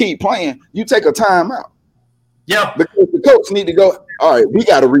don't just keep playing. You take a timeout. Yeah. Because the coach need to go, all right, we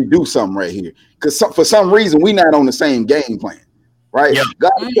got to redo something right here. Because for some reason, we're not on the same game plan. Right? Yeah.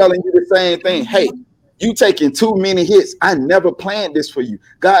 God is telling you the same thing. Hey, you taking too many hits. I never planned this for you.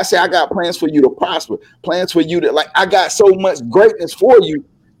 God said, I got plans for you to prosper. Plans for you to, like, I got so much greatness for you.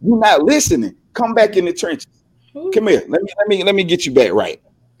 You're not listening. Come back in the trenches. Come here. Let me get you back right.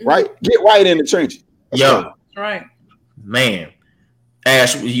 Right? Get right in the trenches. Yeah. Right. Man.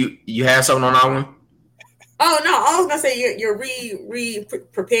 Ash, you have something on that one? Oh no, I was gonna say you're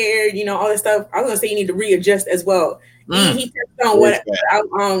prepared, you know, all this stuff. I was gonna say you need to readjust as well. He touched on what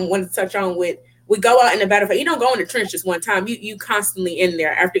I wanted to touch on with. We go out in the battlefield. You don't go in the trench just one time. You constantly in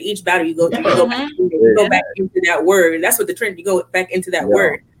there. After each battle, you go back into that word. That's what the trench. You go back into that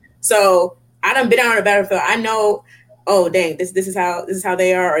word. So I done been out on the battlefield. I know. Oh dang, this is how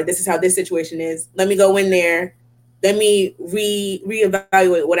they are, or this is how this situation is. Let me go in there. Let me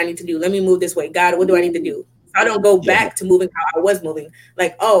reevaluate what I need to do. Let me move this way. God, what do I need to do? I don't go back to moving how I was moving.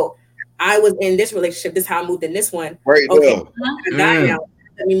 Like, oh, I was in this relationship. This is how I moved in this one. Right. Okay, I got now.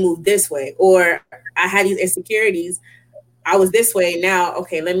 Let me move this way. Or I had these insecurities. I was this way. Now,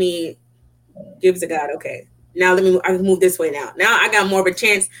 okay, let me give to God. Okay. Now I move this way now. Now I got more of a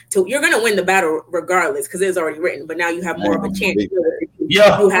chance to, you're going to win the battle regardless because it's already written, but now you have more of a chance. You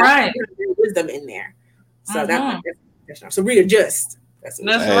have wisdom in there. So so readjust. That's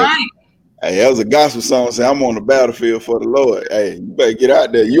right. Hey, that was a gospel song saying, I'm on the battlefield for the Lord. Hey, you better get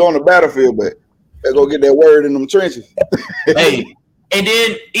out there. You on the battlefield, but better go get that word in them trenches. Hey, and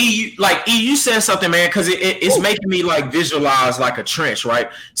then you said something, man, because it's making me like visualize like a trench, right?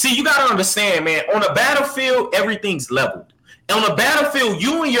 See, you got to understand, man, on the battlefield, everything's leveled. On the battlefield,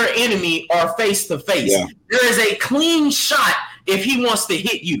 you and your enemy are face to face. There is a clean shot if he wants to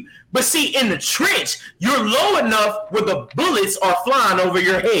hit you. But see, in the trench, you're low enough where the bullets are flying over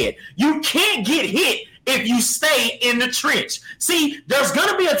your head. You can't get hit if you stay in the trench. See, there's going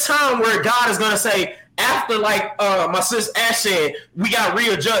to be a time where God is going to say, after like my sis Ash said, we got to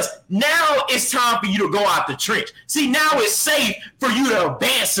readjust. Now it's time for you to go out the trench. See, now it's safe for you to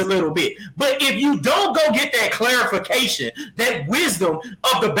advance a little bit. But if you don't go get that clarification, that wisdom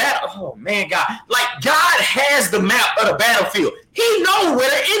of the battle, oh man, God, like God has the map of the battlefield. He knows where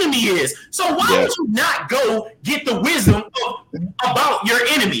the enemy is. So why would you not go get the wisdom about your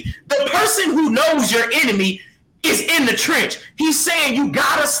enemy? The person who knows your enemy is in the trench. He's saying you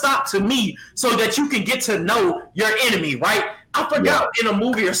gotta stop to me so that you can get to know your enemy, right? I forgot in a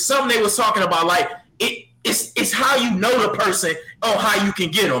movie or something they was talking about, like it's how you know the person on how you can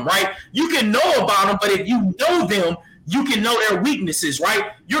get them, right? You can know about them, but if you know them, you can know their weaknesses,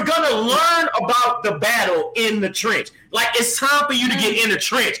 right? You're gonna learn about the battle in the trench. Like it's time for you to get in the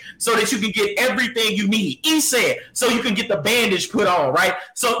trench so that you can get everything you need. He said, so you can get the bandage put on, right?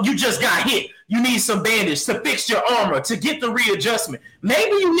 So you just got hit. You need some bandage to fix your armor, to get the readjustment.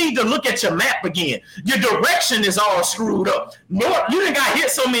 Maybe you need to look at your map again. Your direction is all screwed up. North, you done got hit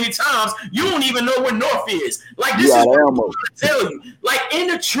so many times, you don't even know where north is. Like this is what I'm trying to tell you. Like in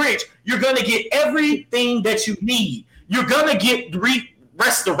the trench, you're gonna get everything that you need. You're gonna get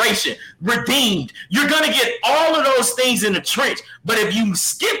restoration, redeemed. You're gonna get all of those things in the trench. But if you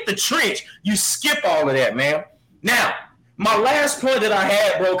skip the trench, you skip all of that, man. Now, my last point that I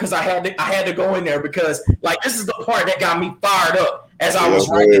had, bro, because I had to go in there because like this is the part that got me fired up as I was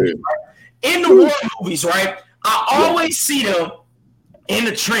writing it. Right? In the war movies, right? I always see them in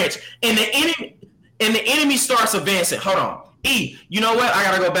the trench, and the enemy starts advancing. Hold on. You know what? I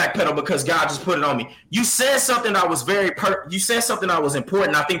gotta go backpedal because God just put it on me. You said something that was you said something that was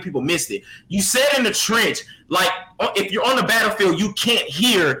important. I think people missed it. You said in the trench, like if you're on the battlefield, you can't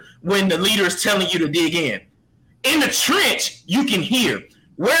hear when the leader is telling you to dig in. In the trench, you can hear.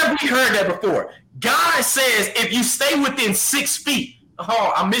 Where have we heard that before? God says if you stay within 6 feet.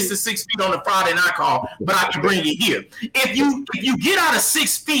 Oh, I missed the 6 feet on the Friday night call, but I can bring it here. If you get out of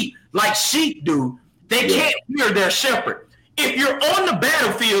 6 feet like sheep do, they can't hear their shepherd. If you're on the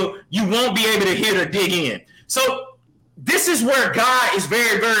battlefield, you won't be able to hit or dig in. So this is where God is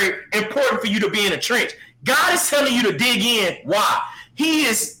very, very important for you to be in a trench. God is telling you to dig in. Why?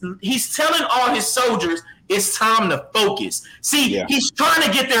 He's telling all his soldiers it's time to focus. See, he's trying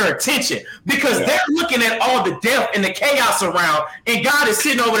to get their attention because they're looking at all the death and the chaos around, and God is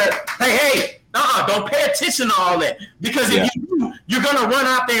sitting over there, hey, don't pay attention to all that. Because if you do, you're going to run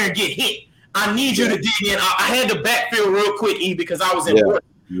out there and get hit. I need you to dig in. I had to backfill real quick, E, because I was in work.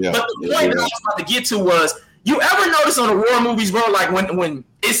 But the point that I was about to get to was, you ever notice on the war movies, bro, like when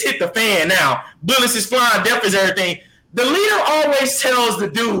it's hit the fan now, bullets is flying, death is everything, the leader always tells the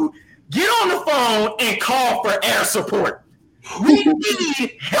dude, get on the phone and call for air support. We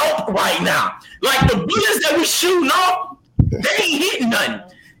need help right now. Like the bullets that we shooting off, they ain't hitting nothing.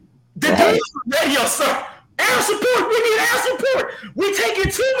 The dude's radio, sir, air support, we need air support. We're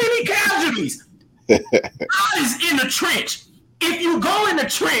taking too many casualties. God is in the trench. If you go in the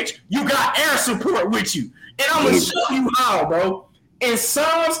trench, you got air support with you. And I'm going to show you how, bro. In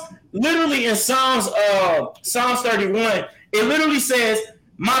Psalms 31, it literally says,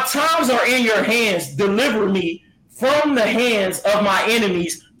 my times are in your hands. Deliver me from the hands of my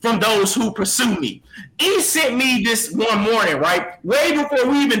enemies, from those who pursue me. He sent me this one morning, right? Way before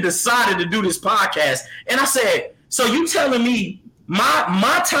we even decided to do this podcast. And I said, so you telling me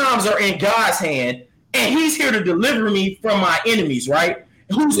my times are in God's hand and he's here to deliver me from my enemies, right?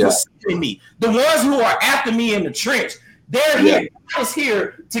 Who's pursuing me? The ones who are after me in the trench. They're here. God is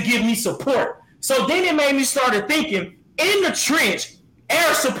here to give me support. So then it made me start thinking, in the trench,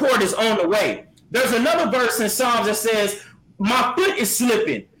 air support is on the way. There's another verse in Psalms that says, my foot is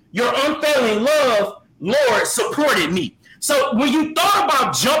slipping. Your unfailing love, Lord, supported me. So when you thought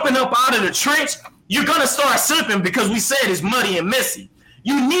about jumping up out of the trench, you're going to start slipping because we said it's muddy and messy.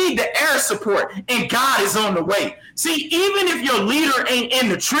 You need the air support, and God is on the way. See, even if your leader ain't in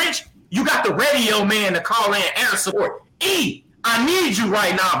the trench, you got the radio man to call in air support. E, I need you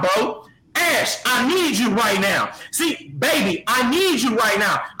right now, bro. Ash, I need you right now. See, baby, I need you right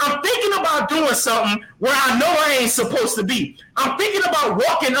now. I'm thinking about doing something where I know I ain't supposed to be. I'm thinking about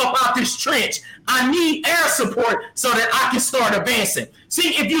walking up out this trench. I need air support so that I can start advancing. See,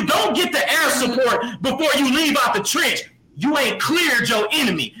 if you don't get the air support before you leave out the trench, you ain't cleared your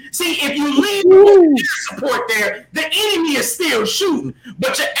enemy. See, if you leave air support there, the enemy is still shooting.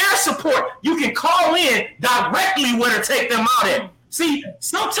 But your air support, you can call in directly where to take them out at. See,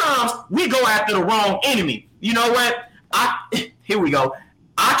 sometimes we go after the wrong enemy. You know what? Here we go.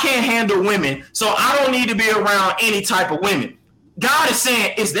 I can't handle women, so I don't need to be around any type of women. God is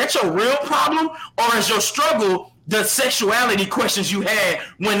saying, is that your real problem, or is your struggle the sexuality questions you had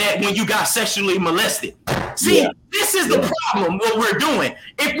when you got sexually molested? See, this is the problem, what we're doing.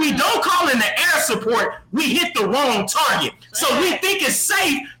 If we don't call in the air support, we hit the wrong target. So we think it's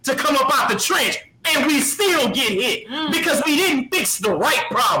safe to come up out the trench, and we still get hit because we didn't fix the right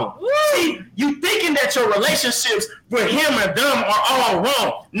problem. See, you thinking that your relationships with him and them are all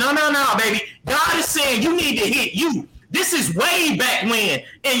wrong. No, baby. God is saying you need to hit you. This is way back when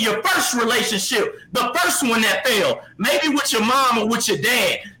in your first relationship, the first one that failed, maybe with your mom or with your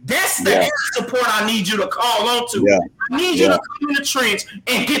dad. That's the air support I need you to call on to. I need you to come in the trench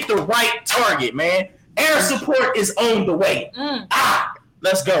and hit the right target, man. Air support is on the way.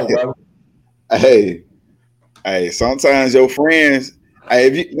 Let's go, bro. Hey, sometimes your friends,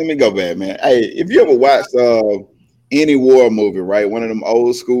 let me go back, man. Hey, if you ever watched any war movie, right? One of them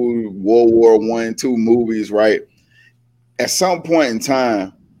old school World War I, II movies, right? At some point in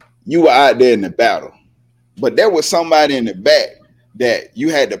time, you were out there in the battle, but there was somebody in the back that you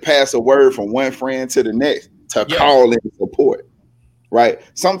had to pass a word from one friend to the next to call in support, right?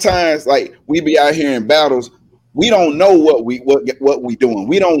 Sometimes, like, we be out here in battles, we don't know what we doing.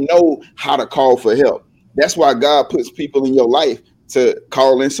 We don't know how to call for help. That's why God puts people in your life to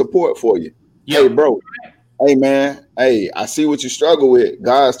call in support for you. Hey, bro. Hey, man. Hey, I see what you struggle with.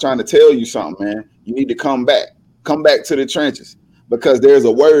 God's trying to tell you something, man. You need to come back. Come back to the trenches because there's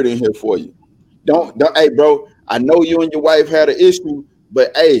a word in here for you. Don't. Hey, bro. I know you and your wife had an issue,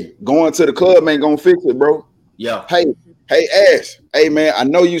 but hey, going to the club ain't gonna fix it, bro. Yeah. Hey, Ash. Hey, man. I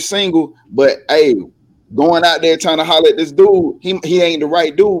know you single, but hey, going out there trying to holler at this dude, he ain't the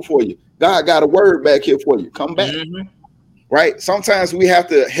right dude for you. God got a word back here for you. Come back. Right? Sometimes we have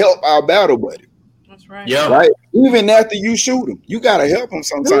to help our battle buddy. That's right. Yeah. Right? Even after you shoot him, you got to help him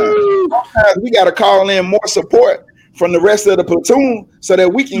sometimes. Sometimes we got to call in more support from the rest of the platoon so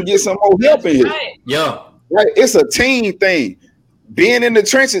that we can get some more help in here. Right. Yeah. Right? It's a team thing. Being in the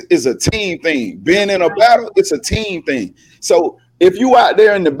trenches is a team thing. Being in a battle, it's a team thing. So if you out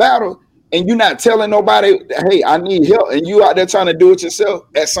there in the battle, and you're not telling nobody, hey, I need help, and you out there trying to do it yourself,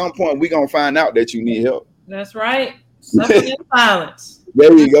 at some point we're gonna find out that you need help. That's right. Suffering in silence.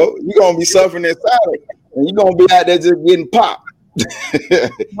 There you go. You're gonna be suffering in silence, and you're gonna be out there just getting popped.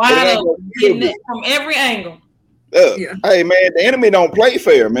 Wide open, getting it from every angle. Hey man, the enemy don't play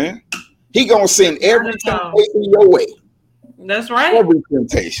fair, man. He gonna send every temptation your way. That's right. Every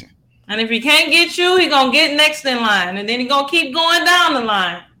temptation. And if he can't get you, he gonna get next in line, and then he gonna keep going down the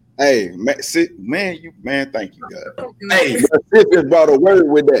line. Hey, man, thank you, God. Hey, my sister brought a word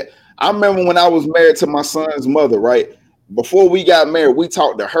with that. I remember when I was married to my son's mother, right? Before we got married, we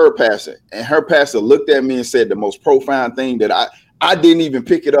talked to her pastor, and her pastor looked at me and said the most profound thing that I didn't even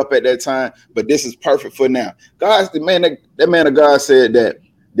pick it up at that time, but this is perfect for now. That man of God said that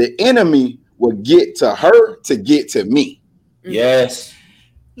the enemy will get to her to get to me. Yes.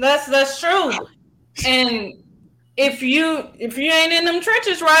 That's true. And if you ain't in them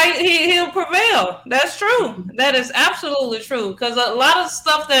trenches, right, he'll prevail. That's true. That is absolutely true. Because a lot of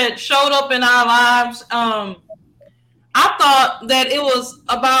stuff that showed up in our lives, I thought that it was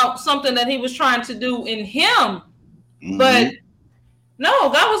about something that he was trying to do in him. But no,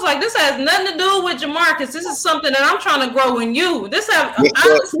 God was like, this has nothing to do with Jamarcus. This is something that I'm trying to grow in you.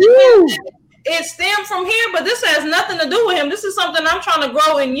 It stemmed from here, but this has nothing to do with him. This is something I'm trying to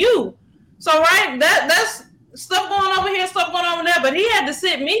grow in you. So, right, that's stuff going over here, stuff going over there. But he had to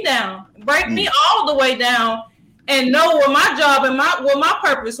sit me down, break me all the way down, and know what my job and what my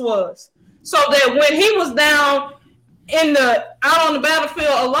purpose was. So that when he was down out on the battlefield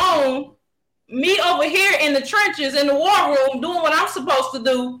alone, me over here in the trenches, in the war room, doing what I'm supposed to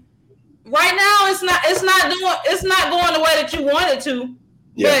do. Right now, it's not going the way that you want it to.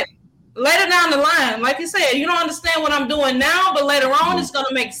 Yeah. But later down the line, like you said, you don't understand what I'm doing now, but later on, it's going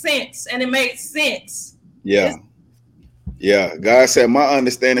to make sense, and it makes sense. Yeah. Yeah. God said, my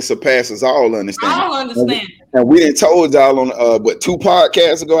understanding surpasses all understanding. All understanding. And we didn't told y'all on, 2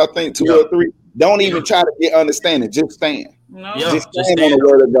 podcasts ago, I think 2 or 3. Don't even try to get understanding. Just stand. No. Just stand on the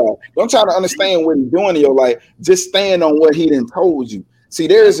word of God. Don't try to understand what he's doing in your life. Just stand on what he done told you. See,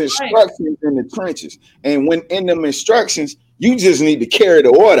 there's instructions in the trenches. And when in them instructions, you just need to carry the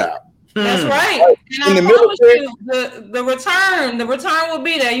order out. That's right. And I promise you, the return will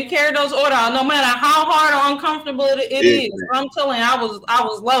be there. You carry those orders out, no matter how hard or uncomfortable it is. I'm telling you, I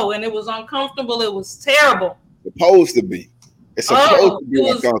was low and it was uncomfortable. It was terrible. Supposed to be. It's supposed to be. It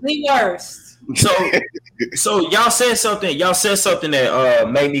was the worst. So y'all said something. Y'all said something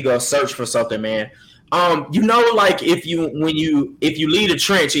that made me go search for something, man. Like if you lead a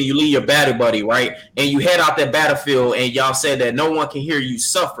trench and you lead your battle buddy, right, and you head out that battlefield, and y'all said that no one can hear you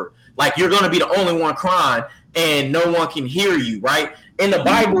suffer. Like you're gonna be the only one crying, and no one can hear you, right? In the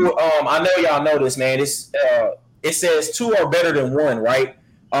Bible, I know y'all know this, man. It says 2 are better than 1, right?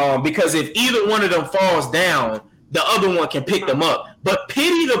 Because if either one of them falls down, the other one can pick them up. But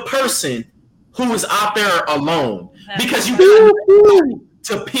pity the person who is out there alone, because you got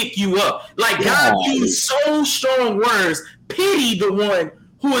to pick you up. Like God used so strong words. Pity the one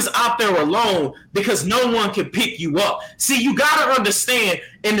who is out there alone, because no one can pick you up. See, you got to understand,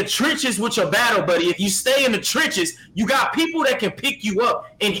 in the trenches with your battle buddy, if you stay in the trenches, you got people that can pick you up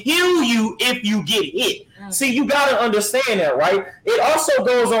and heal you if you get hit. See, you got to understand that, right? It also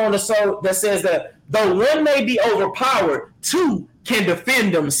goes on that says that though one may be overpowered, 2 can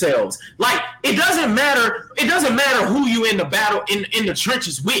defend themselves. Like it doesn't matter who you in the battle in the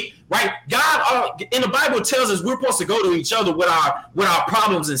trenches with, right? God in the Bible tells us we're supposed to go to each other with our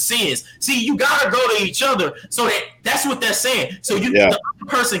problems and sins. See, you gotta go to each other, so that's what they're saying. So the other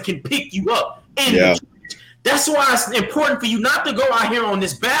person can pick you up in the trench. That's why it's important for you not to go out here on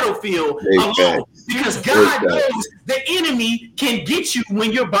this battlefield alone, because God knows the enemy can get you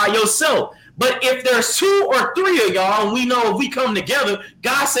when you're by yourself. But if there's 2 or 3 of y'all, and we know if we come together,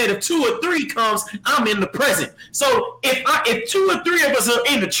 God said if 2 or 3 comes, I'm in the present. So if 2 or 3 of us are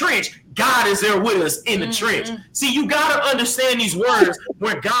in the trench, God is there with us in the trench. See, you got to understand these words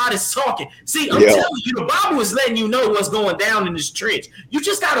where God is talking. See, I'm telling you, the Bible is letting you know what's going down in this trench. You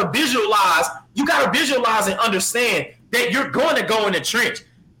just got to visualize. You got to visualize and understand that you're going to go in the trench.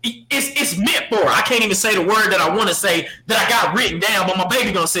 It's meant for. I can't even say the word that I want to say that I got written down, but my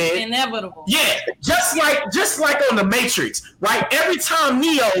baby gonna say it. Inevitable. Yeah, just like on the Matrix, right? Every time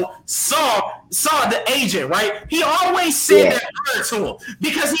Neo saw the agent, right, he always said that word to him,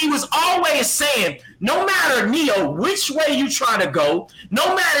 because he was always saying, no matter Neo which way you try to go,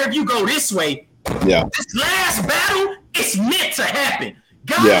 no matter if you go this way, this last battle, it's meant to happen.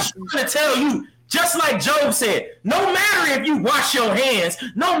 God is trying to tell you. Just like Job said, no matter if you wash your hands,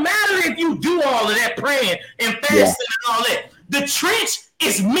 no matter if you do all of that praying and fasting and all that, The trench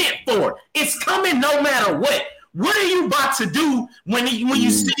is meant for it. It's coming no matter what. What are you about to do when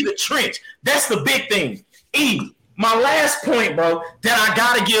you see the trench? That's the big thing. My last point, bro, that I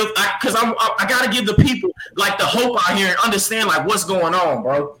gotta give, because I gotta give the people like the hope out here and understand like what's going on,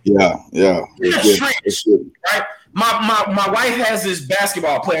 bro. Yeah. In the trench, right? My wife has this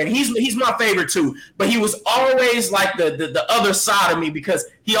basketball player, and he's my favorite too. But he was always like the other side of me because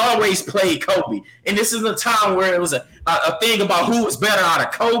he always played Kobe. And this is a time where it was a thing about who was better out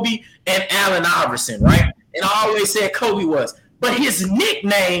of Kobe and Allen Iverson, right? And I always said Kobe was. But his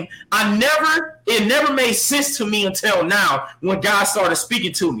nickname, it never made sense to me until now when God started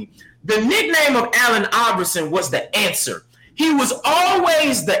speaking to me. The nickname of Allen Iverson was the answer. He was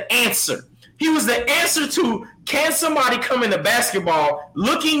always the answer. He was the answer to, can somebody come into basketball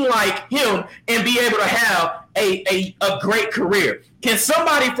looking like him and be able to have a great career? Can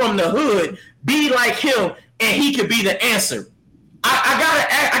somebody from the hood be like him and he could be the answer?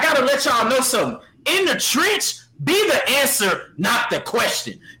 I gotta let y'all know something. In the trench, be the answer, not the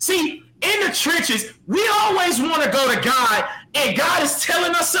question. See, in the trenches, we always want to go to God, and God is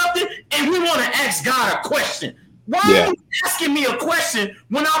telling us something, and we want to ask God a question. Why are you asking me a question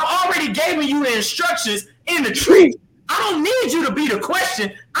when I've already given you the instructions in the trench? I don't need you to be the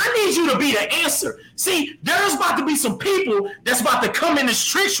question. I need you to be the answer. See, there's about to be some people that's about to come in this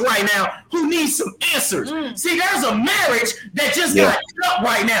trench right now who need some answers. See, there's a marriage that just got up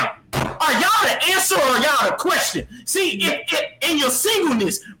right now. Are y'all the answer or are y'all the question? See, if in your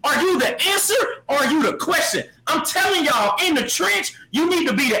singleness, are you the answer or are you the question? I'm telling y'all, in the trench, you need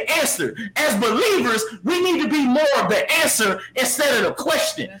to be the answer. As believers, we need to be more of the answer instead of the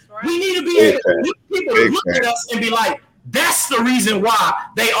question. Right. We need to be able to people to look at us and be like, that's the reason why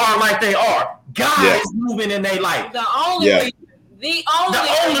they are like they are. God is moving in their life. The only reason. The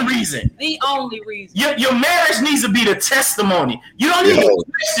only reason. Your marriage needs to be the testimony. You don't need to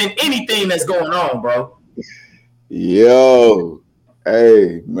question anything that's going on, bro. Yo,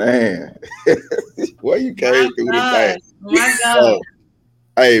 hey, man. What you came through today? My God.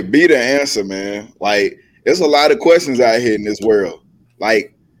 Hey, be the answer, man. Like, there's a lot of questions out here in this world.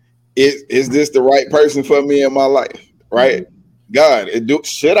 Like, is this the right person for me in my life? Right? God,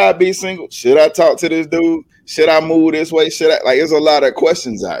 should I be single? Should I talk to this dude? Should I move this way? There's a lot of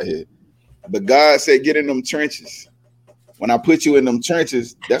questions out here. But God said, get in them trenches. When I put you in them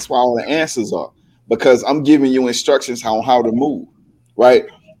trenches, that's why all the answers are. Because I'm giving you instructions on how to move. Right?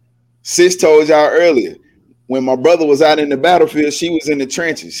 Sis told y'all earlier, when my brother was out in the battlefield, she was in the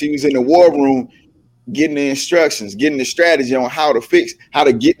trenches. She was in the war room getting the instructions, getting the strategy on how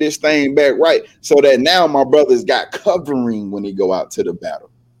to get this thing back right. So that now my brother's got covering when he go out to the battle.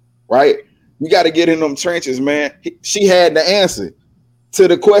 Right? You got to get in them trenches, man. She had the answer to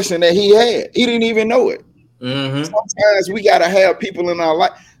the question that he had. He didn't even know it. Sometimes we got to have people in our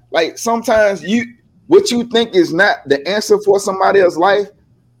life. Like sometimes what you think is not the answer for somebody else's life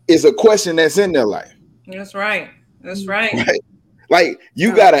is a question that's in their life. That's right. Like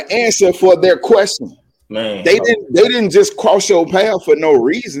you got an answer for their question. Man, they didn't just cross your path for no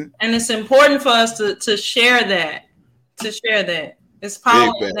reason. And it's important for us to share that. It's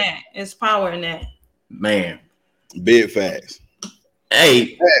power in that. It's power in that. Man. Big facts.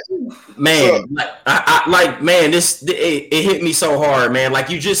 Hey, man, it hit me so hard, man. Like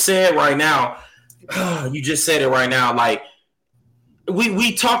you just said right now, Like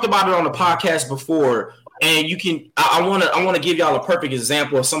we talked about it on the podcast before, and I want to give y'all a perfect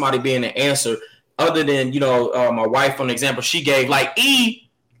example of somebody being an answer other than, my wife on the example she gave, like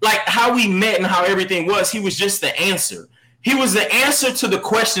how we met and how everything was. He was just the answer. He was the answer to the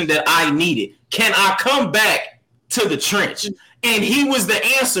question that I needed. Can I come back to the trench? And he was the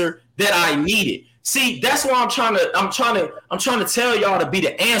answer that I needed. See, that's why I'm trying to tell y'all to be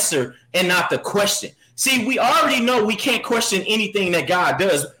the answer and not the question. See, we already know we can't question anything that God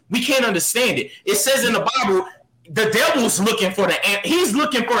does. We can't understand it. It says in the Bible, the devil's looking for he's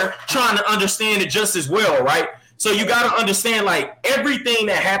looking for trying to understand it just as well, right? So you got to understand, like, everything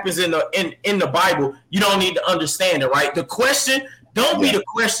that happens in the Bible, you don't need to understand it, right? The question, don't be the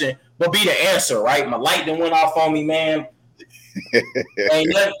question, but be the answer, right? My light done went off on me, man. He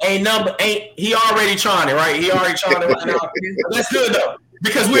already trying it, right? He already trying it right now. That's good though,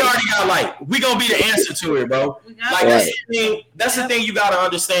 because we already got light. We gonna be the answer to it, bro. Like that's the thing you gotta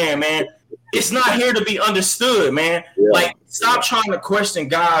understand, man. It's not here to be understood, man. Yeah. Like, stop trying to question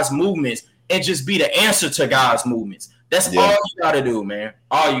God's movements and just be the answer to God's movements. That's all you gotta do, man.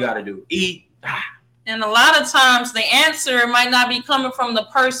 All you gotta do. And a lot of times the answer might not be coming from the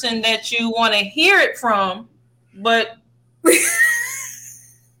person that you want to hear it from, but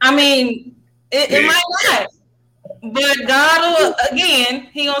I mean, it might not. But God, again,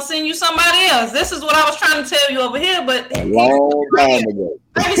 He gonna send you somebody else. This is what I was trying to tell you over here, but a long time ago.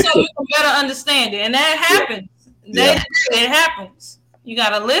 Maybe so you can better understand it, and that happens. It happens. You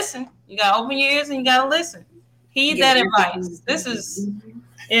gotta listen. You gotta open your ears and you gotta listen. Heed that advice. This is,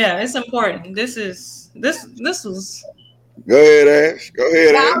 it's important. This was. Go ahead, Ash. Go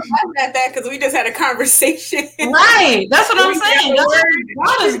ahead, Ash. I'm laughing at that because we just had a conversation. Right. That's what I'm saying.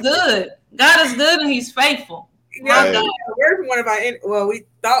 God is good. God is good and He's faithful. Yeah, we got a word from one of our, we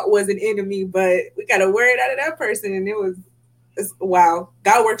thought was an enemy, but we got a word out of that person, and it's wow.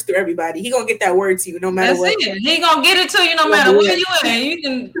 God works through everybody. He gonna get that word to you no matter what. It. He gonna get it to you no matter where you at. You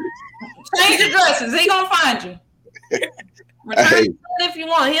can change addresses. He gonna find you. Return if you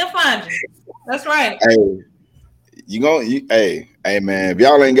want. He'll find you. That's right. Hey, man. If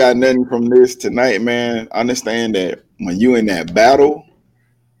y'all ain't got nothing from this tonight, man, understand that when you in that battle,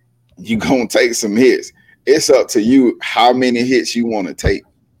 you gonna take some hits. It's up to you how many hits you want to take.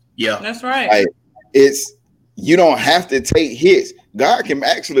 Yeah, that's right. Like, you don't have to take hits. God can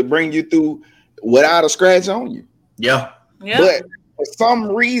actually bring you through without a scratch on you. Yeah. But for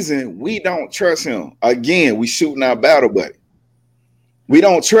some reason, we don't trust Him. Again, we shooting our battle buddy. We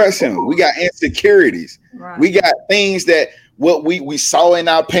don't trust Him. We got insecurities. Right. We got things that what we saw in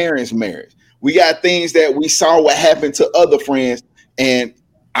our parents' marriage. We got things that we saw what happened to other friends. And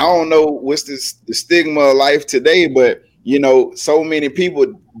I don't know what's the stigma of life today, but so many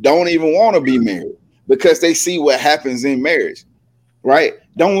people don't even want to be married because they see what happens in marriage, right?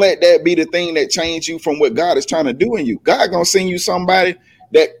 Don't let that be the thing that change you from what God is trying to do in you. God gonna send you somebody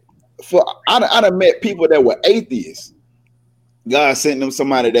that I done met people that were atheists. God sent them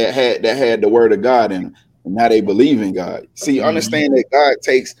somebody that had the word of God in them, and now they believe in God. See, understand that God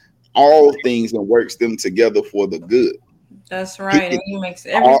takes all things and works them together for the good. That's right. And He makes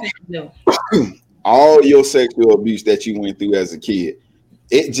everything new. All your sexual abuse that you went through as a kid,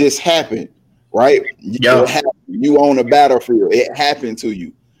 it just happened, right? Yeah. You on a battlefield. It happened to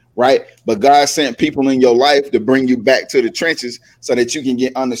you, right? But God sent people in your life to bring you back to the trenches so that you can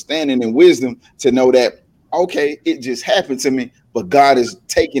get understanding and wisdom to know that, okay, it just happened to me, but God is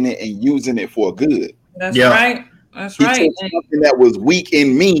taking it and using it for good. That's right. That's right. He took something that was weak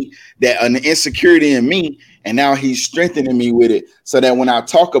in me, that an insecurity in me, and now He's strengthening me with it so that when I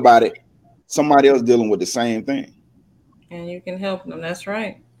talk about it, somebody else dealing with the same thing. And you can help them. That's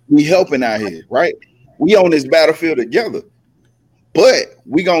right. We helping out here, right? We on this battlefield together, but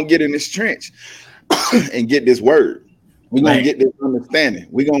we gonna get in this trench and get this word. We gonna get this understanding.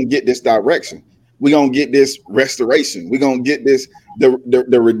 We gonna get this direction. We gonna get this restoration. We gonna get this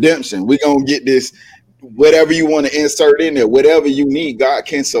the redemption. We gonna get this. Whatever you want to insert in there, whatever you need, God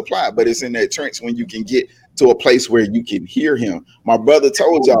can supply. But it's in that trench when you can get to a place where you can hear Him. My brother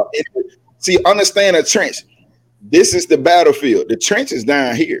told y'all, see, understand a trench. This is the battlefield. The trench is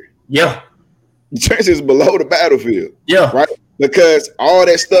down here. Yeah. The trench is below the battlefield. Yeah. Right? Because all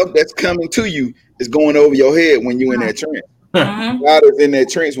that stuff that's coming to you is going over your head when you're in that trench. God is in that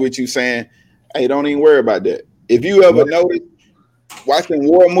trench with you saying, hey, don't even worry about that. If you ever notice, watching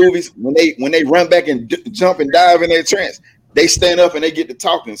war movies, when they run back and jump and dive in their trench, they stand up and they get to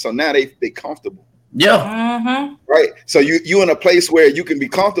talking. So now they comfortable. Yeah. Right. So you in a place where you can be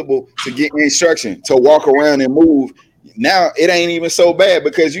comfortable to get instruction, to walk around and move. Now it ain't even so bad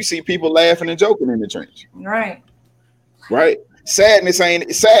because you see people laughing and joking in the trench. Right. Right. Sadness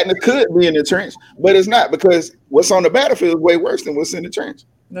could be in the trench, but it's not, because what's on the battlefield is way worse than what's in the trench.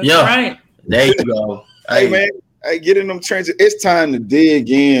 That's right. There you go. Hey man. Hey, get in them trenches. It's time to dig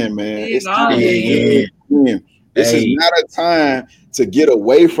in, man. It's time to dig in. This is not a time to get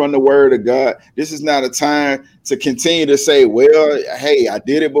away from the word of God. This is not a time to continue to say, well, hey, I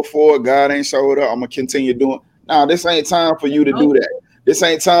did it before. God ain't showed up. I'm going to continue doing. No, this ain't time for you to do that. This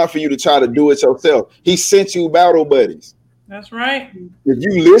ain't time for you to try to do it yourself. He sent you battle buddies. That's right. If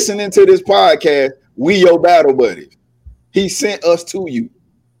you listening to this podcast, we your battle buddies. He sent us to you.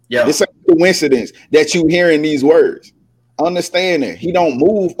 Yeah. It's a coincidence that you hearing these words. Understand that He don't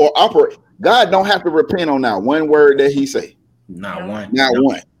move or operate. God don't have to repent on that one word that He say. Not one. Not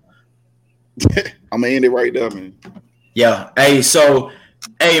one. I'm gonna end it right there, man. Yeah. Hey, so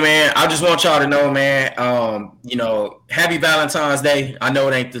man, I just want y'all to know, man, happy Valentine's Day. I know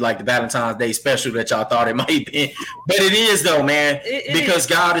it ain't like the Valentine's Day special that y'all thought it might be, but it is though, man, because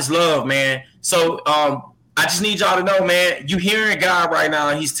God is love, man. So I just need y'all to know, man, you hearing God right now,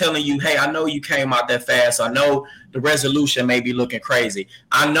 and He's telling you, hey, I know you came out that fast. I know the resolution may be looking crazy.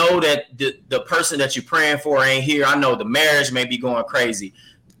 I know that the person that you're praying for ain't here. I know the marriage may be going crazy.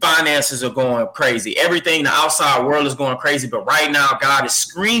 Finances are going crazy. Everything, the outside world is going crazy. But right now, God is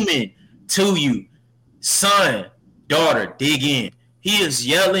screaming to you, son, daughter, dig in. He is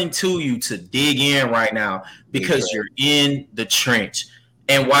yelling to you to dig in right now because you're in the trench.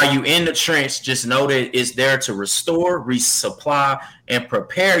 And while you're in the trench, just know that it's there to restore, resupply, and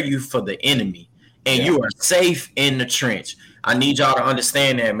prepare you for the enemy. And you are safe in the trench. I need y'all to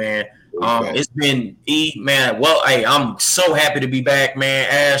understand that, man. It's been man. Well, hey, I'm so happy to be back, man.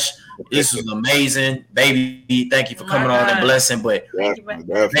 Ash, this was amazing, baby. Thank you for coming on and blessing. But man,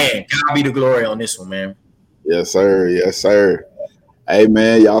 God be the glory on this one, man. Yes, sir. Yes, sir. Hey,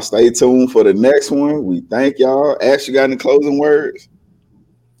 man, y'all stay tuned for the next one. We thank y'all. Ash, you got any closing words?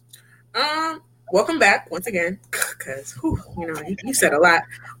 Welcome back once again, because you said a lot.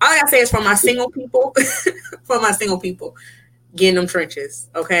 All I gotta say is for my single people, get in them trenches.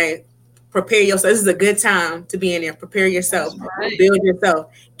 Okay, prepare yourself. This is a good time to be in there. Prepare yourself, build yourself,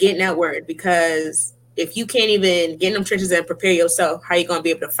 get in that word. Because if you can't even get in them trenches and prepare yourself, how you gonna be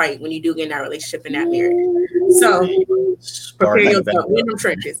able to fight when you do get in that relationship and that marriage? So prepare yourself, get in them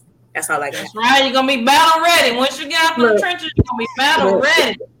trenches. That's all I got. That's right. You're gonna be battle ready. Once you get out the trenches, you're gonna be battle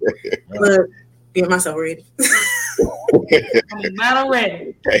ready. Look, get myself ready. Gonna be battle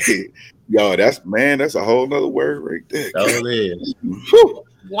ready. Hey, yo, that's a whole nother word right there. Oh, it is.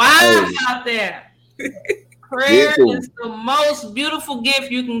 Wives out there. Prayer is the most beautiful gift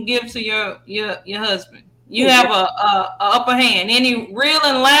you can give to your husband. You have a upper hand. Any real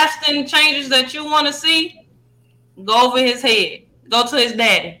and lasting changes that you want to see, go over his head. Go to his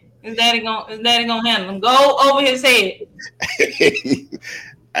daddy. His daddy gonna handle him. Go over his head.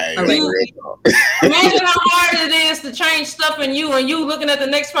 Imagine how hard it is to change stuff in you, and you looking at the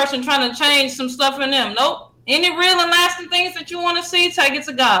next person trying to change some stuff in them. Nope. Any real and lasting things that you want to see, take it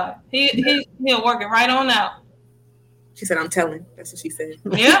to God. He'll work it right on out. She said, "I'm telling." That's what she said.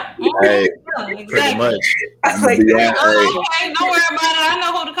 Yeah. Hey, exactly. Pretty much. Okay, don't worry about it. I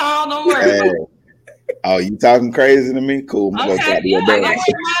know who to call. Don't worry about it. Oh, you talking crazy to me? Cool. Okay, I know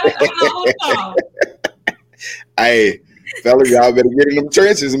who to call. Hey, fellas, y'all better get in them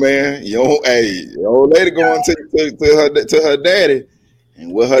trenches, man. Your old lady going to her daddy,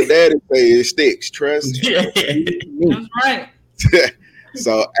 and what her daddy say is sticks. Trust. That's right.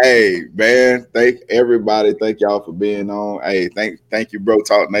 So, hey, man, thank everybody. Thank y'all for being on. Hey, thank you, Bro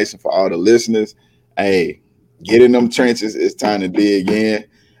Talk Nation, for all the listeners. Hey, get in them trenches. It's time to dig in.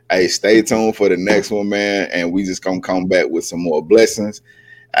 Hey, stay tuned for the next one, man. And we just gonna come back with some more blessings.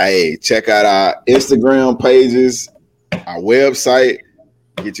 Hey, check out our Instagram pages, our website.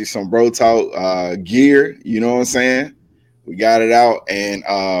 Get you some Bro Talk gear. You know what I'm saying? We got it out. And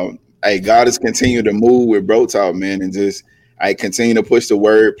hey, God is continuing to move with Bro Talk, man, and just continue to push the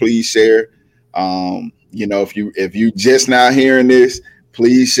word. Please share. If you just now hearing this,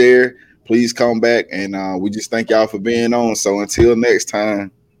 please share. Please come back, and we just thank y'all for being on. So until next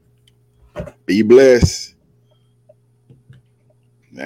time, be blessed.